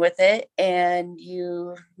dealing with it and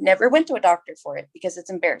you never went to a doctor for it because it's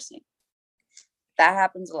embarrassing. That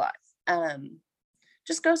happens a lot.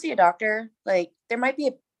 Just go see a doctor. Like, there might be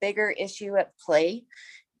a bigger issue at play.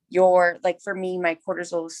 Your, like, for me, my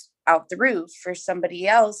cortisol's out the roof. For somebody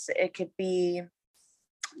else, it could be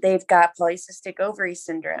they've got polycystic ovary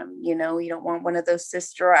syndrome. You know, you don't want one of those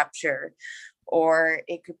cyst rupture, or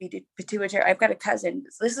it could be pituitary. I've got a cousin.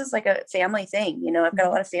 This is like a family thing. You know, I've got a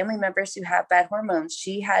lot of family members who have bad hormones.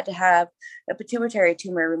 She had to have a pituitary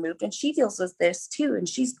tumor removed, and she deals with this too. And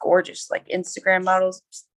she's gorgeous, like Instagram models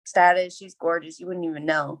status. She's gorgeous. You wouldn't even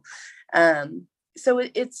know. So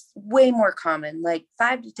it's way more common. Like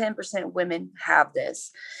 5 to 10% of women have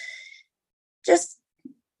this. Just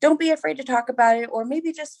don't be afraid to talk about it, or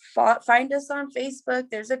maybe just find us on Facebook.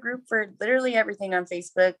 There's a group for literally everything on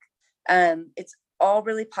Facebook. It's all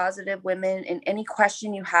really positive women. And any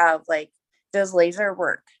question you have, like, does laser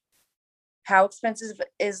work? How expensive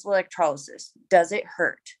is electrolysis? Does it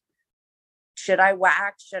hurt? Should I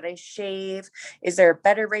wax? Should I shave? Is there a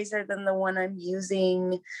better razor than the one I'm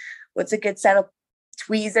using? What's a good set of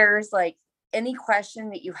tweezers? Like, any question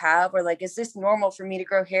that you have, or like, is this normal for me to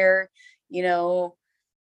grow hair? You know,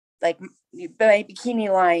 like my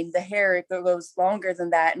bikini line, the hair, it goes longer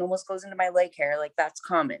than that and almost goes into my leg hair. Like, that's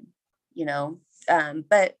common, you know?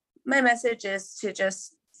 But my message is to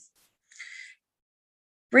just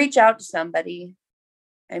reach out to somebody.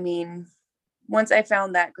 I mean, once I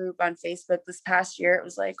found that group on Facebook this past year, it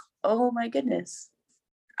was like, oh my goodness,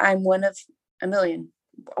 I'm one of a million,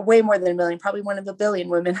 way more than a million, probably one of a billion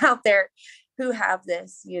women out there who have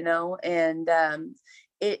this, you know? And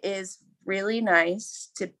it is really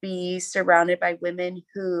nice to be surrounded by women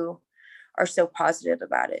who are so positive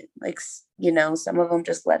about it. Like, you know, some of them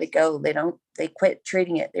just let it go. They quit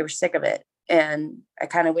treating it. They were sick of it. And I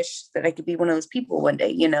kind of wish that I could be one of those people one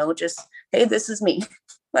day, you know, just, hey, this is me.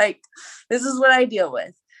 Like, this is what I deal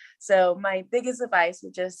with. So my biggest advice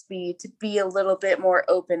would just be to be a little bit more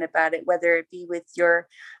open about it, whether it be with your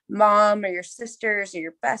mom or your sisters or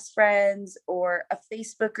your best friends or a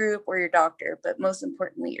Facebook group or your doctor, but most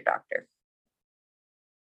importantly, your doctor.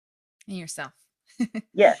 And yourself.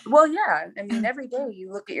 Yeah. Well, yeah. I mean, every day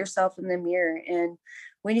you look at yourself in the mirror, and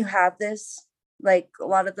when you have this, like, a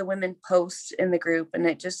lot of the women post in the group, and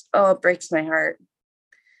it just, oh, it breaks my heart.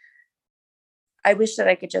 I wish that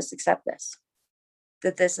I could just accept this,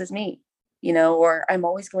 that this is me, you know, or I'm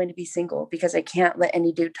always going to be single because I can't let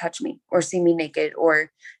any dude touch me or see me naked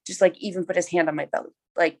or just like even put his hand on my belly.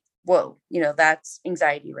 Like, whoa, you know, that's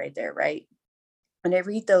anxiety right there. Right. And I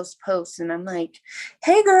read those posts and I'm like,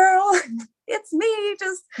 hey girl, it's me.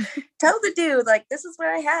 Just tell the dude, like, this is what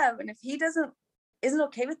I have. And if he isn't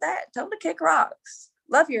okay with that, tell him to kick rocks.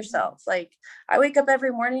 Love yourself. Like, I wake up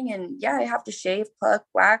every morning and yeah, I have to shave, pluck,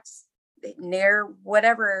 wax, nair,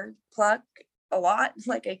 whatever, pluck a lot.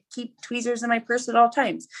 Like, I keep tweezers in my purse at all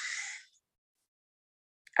times.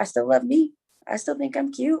 I still love me. I still think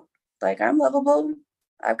I'm cute. Like, I'm lovable.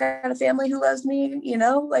 I've got a family who loves me, you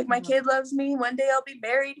know, like my kid loves me. One day I'll be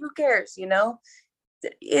married. Who cares? You know,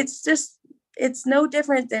 it's just, it's no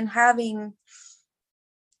different than having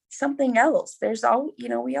something else. There's all, you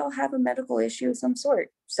know, we all have a medical issue of some sort.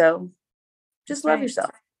 So just That's love right.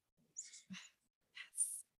 yourself.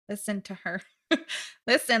 Listen to her.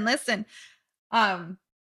 Listen.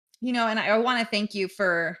 You know, and I want to thank you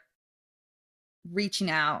for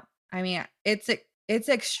reaching out. I mean, it's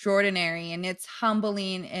extraordinary and it's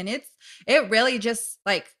humbling, and it really just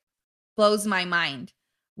like blows my mind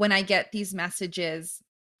when I get these messages,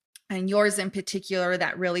 and yours in particular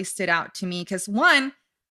that really stood out to me. Because one,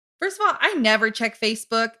 first of all, I never check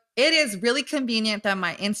Facebook. It is really convenient that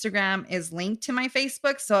my Instagram is linked to my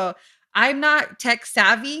Facebook. So I'm not tech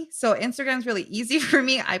savvy. So Instagram's really easy for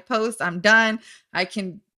me. I post, I'm done. I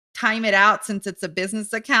can time it out since it's a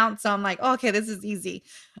business account. So I'm like, oh, okay, this is easy.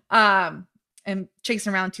 And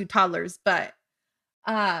chasing around two toddlers. But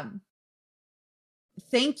um,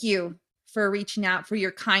 thank you for reaching out, for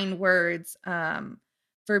your kind words,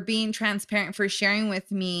 for being transparent, for sharing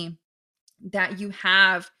with me that you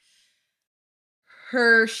have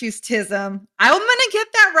Hirsutism. I'm gonna get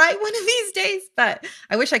that right one of these days, but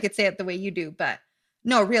I wish I could say it the way you do. But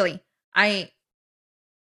no, really, I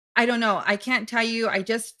don't know. I can't tell you. I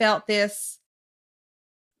just felt this.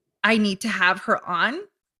 I need to have her on.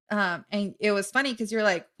 And it was funny because you're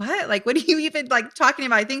like, what? Like, what are you even like talking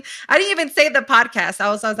about? I think I didn't even say the podcast. I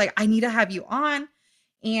was like, I need to have you on.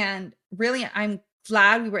 And really, I'm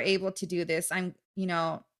glad we were able to do this.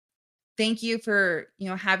 Thank you for,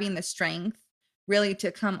 having the strength really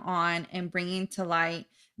to come on and bringing to light,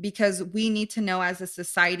 because we need to know as a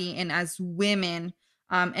society and as women,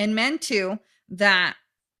 and men too, that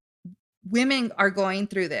women are going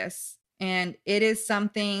through this, and it is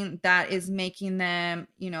something that is making them,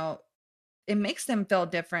 it makes them feel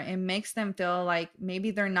different. It makes them feel like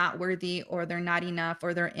maybe they're not worthy, or they're not enough,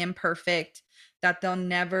 or they're imperfect, that they'll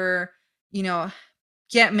never, you know,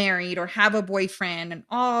 get married or have a boyfriend, and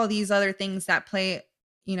all these other things that play,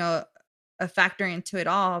 you know, a factor into it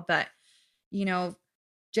all. But, you know,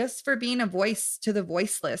 just for being a voice to the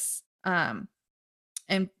voiceless, and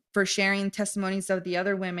for sharing testimonies of the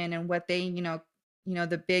other women and what they,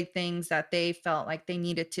 the big things that they felt like they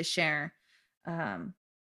needed to share. Um,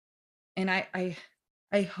 and I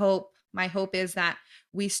hope, my hope is that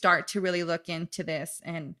we start to really look into this,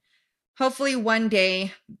 and hopefully one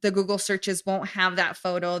day the Google searches won't have that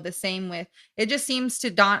photo. The same with, it just seems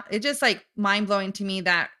to it just like mind blowing to me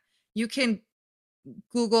that you can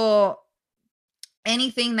Google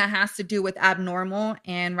anything that has to do with abnormal,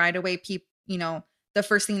 and right away people, the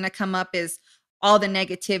first thing to come up is all the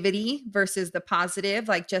negativity versus the positive.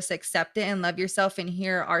 Like, just accept it and love yourself, and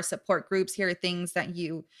here are support groups, here are things that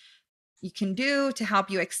you can do to help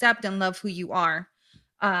you accept and love who you are.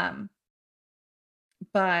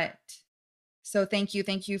 But so thank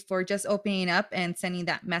you for just opening up and sending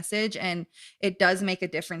that message, and it does make a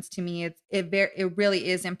difference to me. It really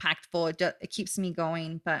is impactful. It keeps me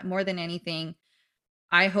going, but more than anything,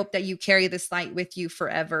 I hope that you carry this light with you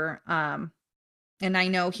forever. And I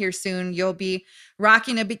know here soon you'll be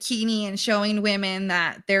rocking a bikini and showing women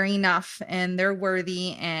that they're enough and they're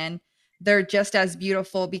worthy and they're just as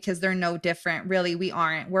beautiful, because they're no different. Really, we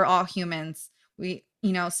aren't. We're all humans.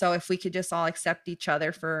 So if we could just all accept each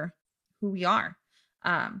other for who we are.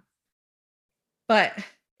 Um, but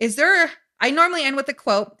I normally end with a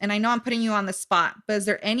quote, and I know I'm putting you on the spot, but is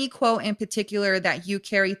there any quote in particular that you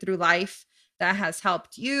carry through life that has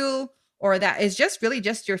helped you, or that is just really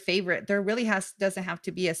just your favorite? There really doesn't have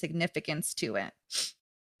to be a significance to it.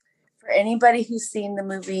 For anybody who's seen the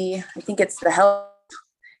movie, I think it's The Help.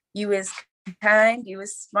 You is kind, you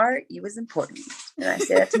is smart, you is important. And I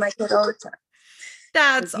say that to my kid all the time.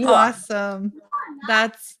 That's awesome.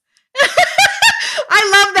 That's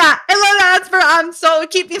I love that. I love that. That's for I'm so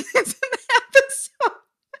keeping this in the episode.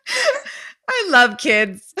 I love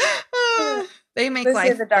kids. They make Those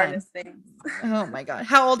life are the fun. darndest things. Oh my God.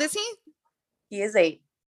 How old is he? He is 8.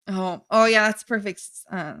 Oh yeah, that's perfect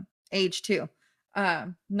age too.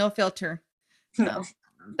 No filter. No.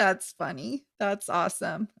 That's funny. That's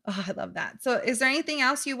awesome. Oh, I love that. So is there anything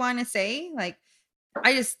else you want to say? Like,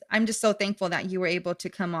 I'm just so thankful that you were able to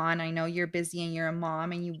come on. I know you're busy and you're a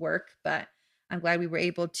mom and you work, but I'm glad we were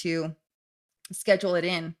able to schedule it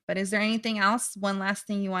in. But is there anything else? One last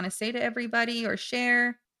thing you want to say to everybody or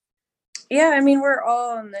share? Yeah, I mean, we're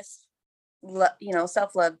all on this,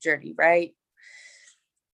 self-love journey, right?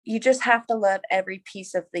 You just have to love every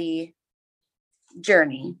piece of the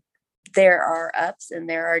journey. There are ups and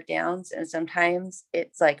there are downs, and sometimes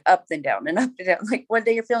it's like up and down and up and down. Like one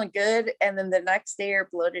day you're feeling good, and then the next day you're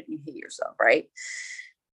bloated and you hate yourself, right?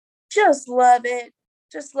 Just love it.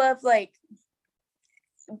 Just love, like,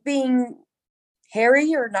 being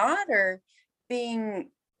hairy or not, or being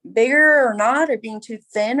bigger or not, or being too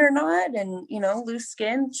thin or not, and loose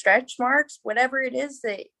skin, stretch marks, whatever it is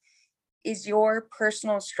that is your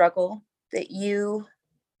personal struggle that you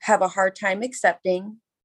have a hard time accepting.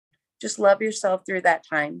 Just love yourself through that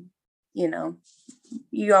time.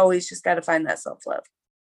 You always just got to find that self-love.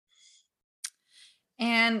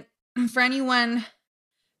 And for anyone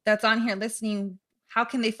that's on here listening, how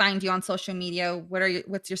can they find you on social media?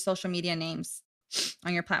 What's your social media names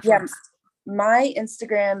on your platforms? Yeah, my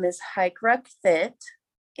Instagram is HikeRuckFit,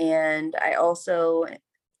 and I also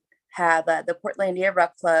have the Portlandia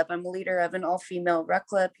Ruck Club. I'm a leader of an all-female ruck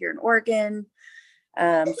club here in Oregon.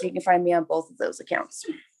 So you can find me on both of those accounts.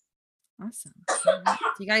 Awesome. All right. So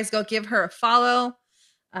you guys go give her a follow.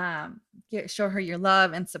 Show her your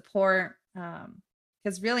love and support.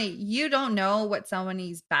 Because really, you don't know what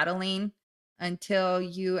somebody's battling until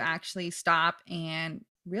you actually stop and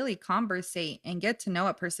really conversate and get to know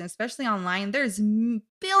a person, especially online. There's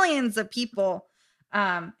billions of people.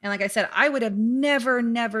 And like I said, I would have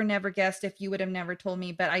never guessed if you would have never told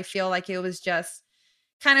me, but I feel like it was just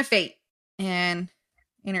kind of fate and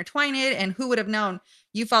intertwined. And who would have known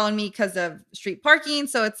you followed me because of street parking?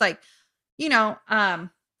 So it's like, you know,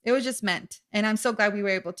 it was just meant. And I'm so glad we were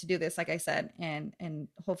able to do this, like I said, and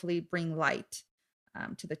hopefully bring light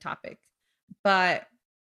to the topic. But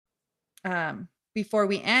before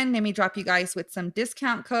we end, let me drop you guys with some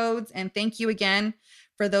discount codes. And thank you again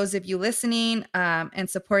for those of you listening and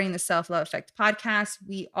supporting the Self Love Effect podcast.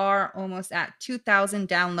 We are almost at 2,000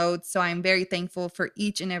 downloads. So I'm very thankful for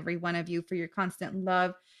each and every one of you for your constant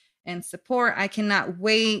love and support. I cannot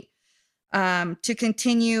wait to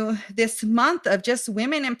continue this month of just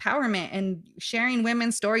women empowerment and sharing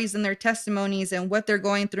women's stories and their testimonies and what they're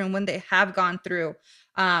going through and when they have gone through.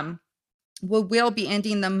 We will be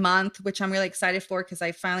ending the month, which I'm really excited for because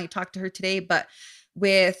I finally talked to her today, but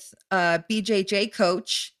with BJJ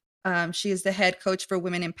coach. She is the head coach for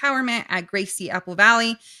women empowerment at Gracie Apple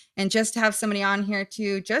Valley. And just to have somebody on here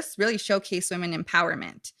to just really showcase women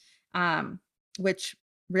empowerment, which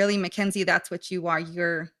really, Mackenzie, that's what you are.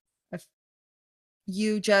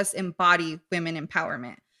 You just embody women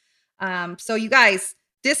empowerment. So you guys,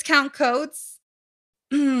 discount codes.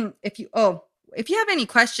 if you have any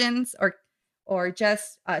questions or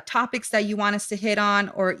just topics that you want us to hit on,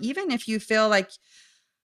 or even if you feel like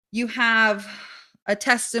you have a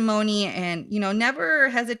testimony, and never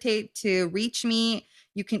hesitate to reach me.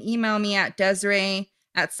 You can email me at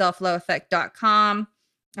Desiree@selfloveeffect.com.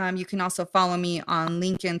 You can also follow me on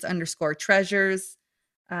Lincoln's_treasures.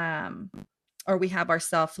 Or we have our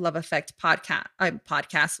Self Love Effect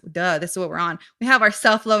podcast. Duh, this is what we're on. We have our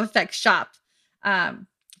Self Love Effect shop.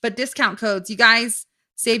 But discount codes, you guys,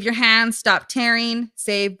 save your hands, stop tearing,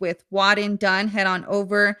 save with Wad and Done. Head on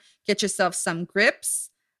over, get yourself some grips,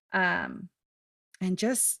 and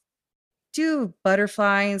just do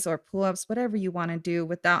butterflies or pull-ups, whatever you want to do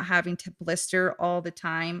without having to blister all the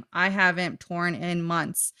time. I haven't torn in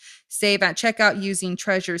months. Save at checkout using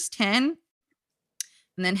Treasures 10.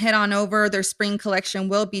 And then head on over. Their spring collection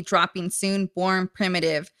will be dropping soon. Born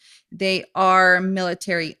Primitive. They are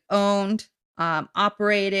military owned,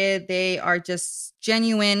 operated. They are just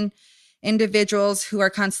genuine individuals who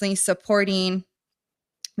are constantly supporting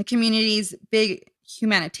the community's big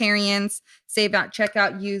humanitarians. Save out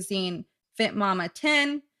checkout using Fit Mama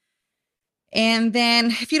 10. And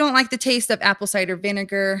then if you don't like the taste of apple cider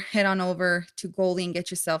vinegar, head on over to Goldie and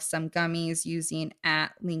get yourself some gummies using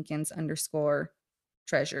at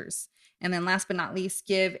Lincoln's_treasures. And then last but not least,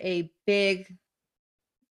 give a big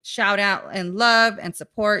shout out and love and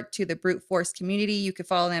support to the Brute Force community. You can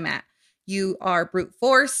follow them at You Are Brute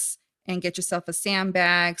Force and get yourself a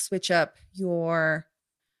sandbag, switch up your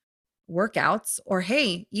workouts, or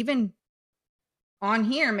hey, even on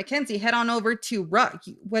here, Mackenzie, head on over to Ruck.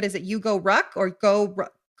 What is it? You Go Ruck or Go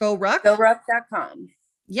Ruck? GoRuck.com.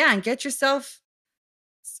 Yeah, and get yourself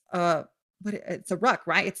it's a ruck,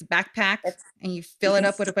 right? It's a backpack, and you fill it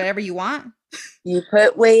up with whatever you want. You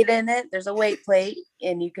put weight in it. There's a weight plate,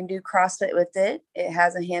 and you can do CrossFit with it. It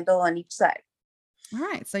has a handle on each side. All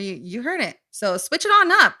right, so you heard it. So switch it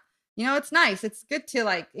on up. It's nice. It's good to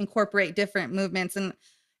like incorporate different movements, and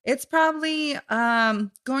it's probably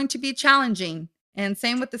going to be challenging. And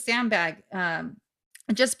same with the sandbag.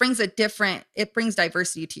 It just brings it brings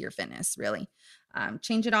diversity to your fitness, really.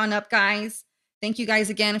 Change it on up, guys. Thank you guys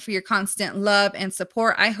again for your constant love and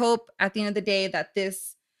support. I hope at the end of the day that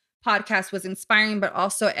this podcast was inspiring, but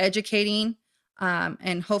also educating.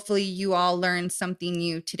 And hopefully you all learned something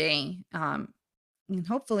new today. And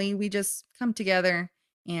hopefully we just come together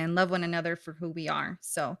and love one another for who we are.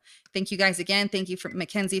 So thank you guys again. Thank you for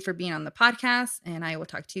Mackenzie for being on the podcast, and I will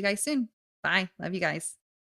talk to you guys soon. Bye. Love you guys.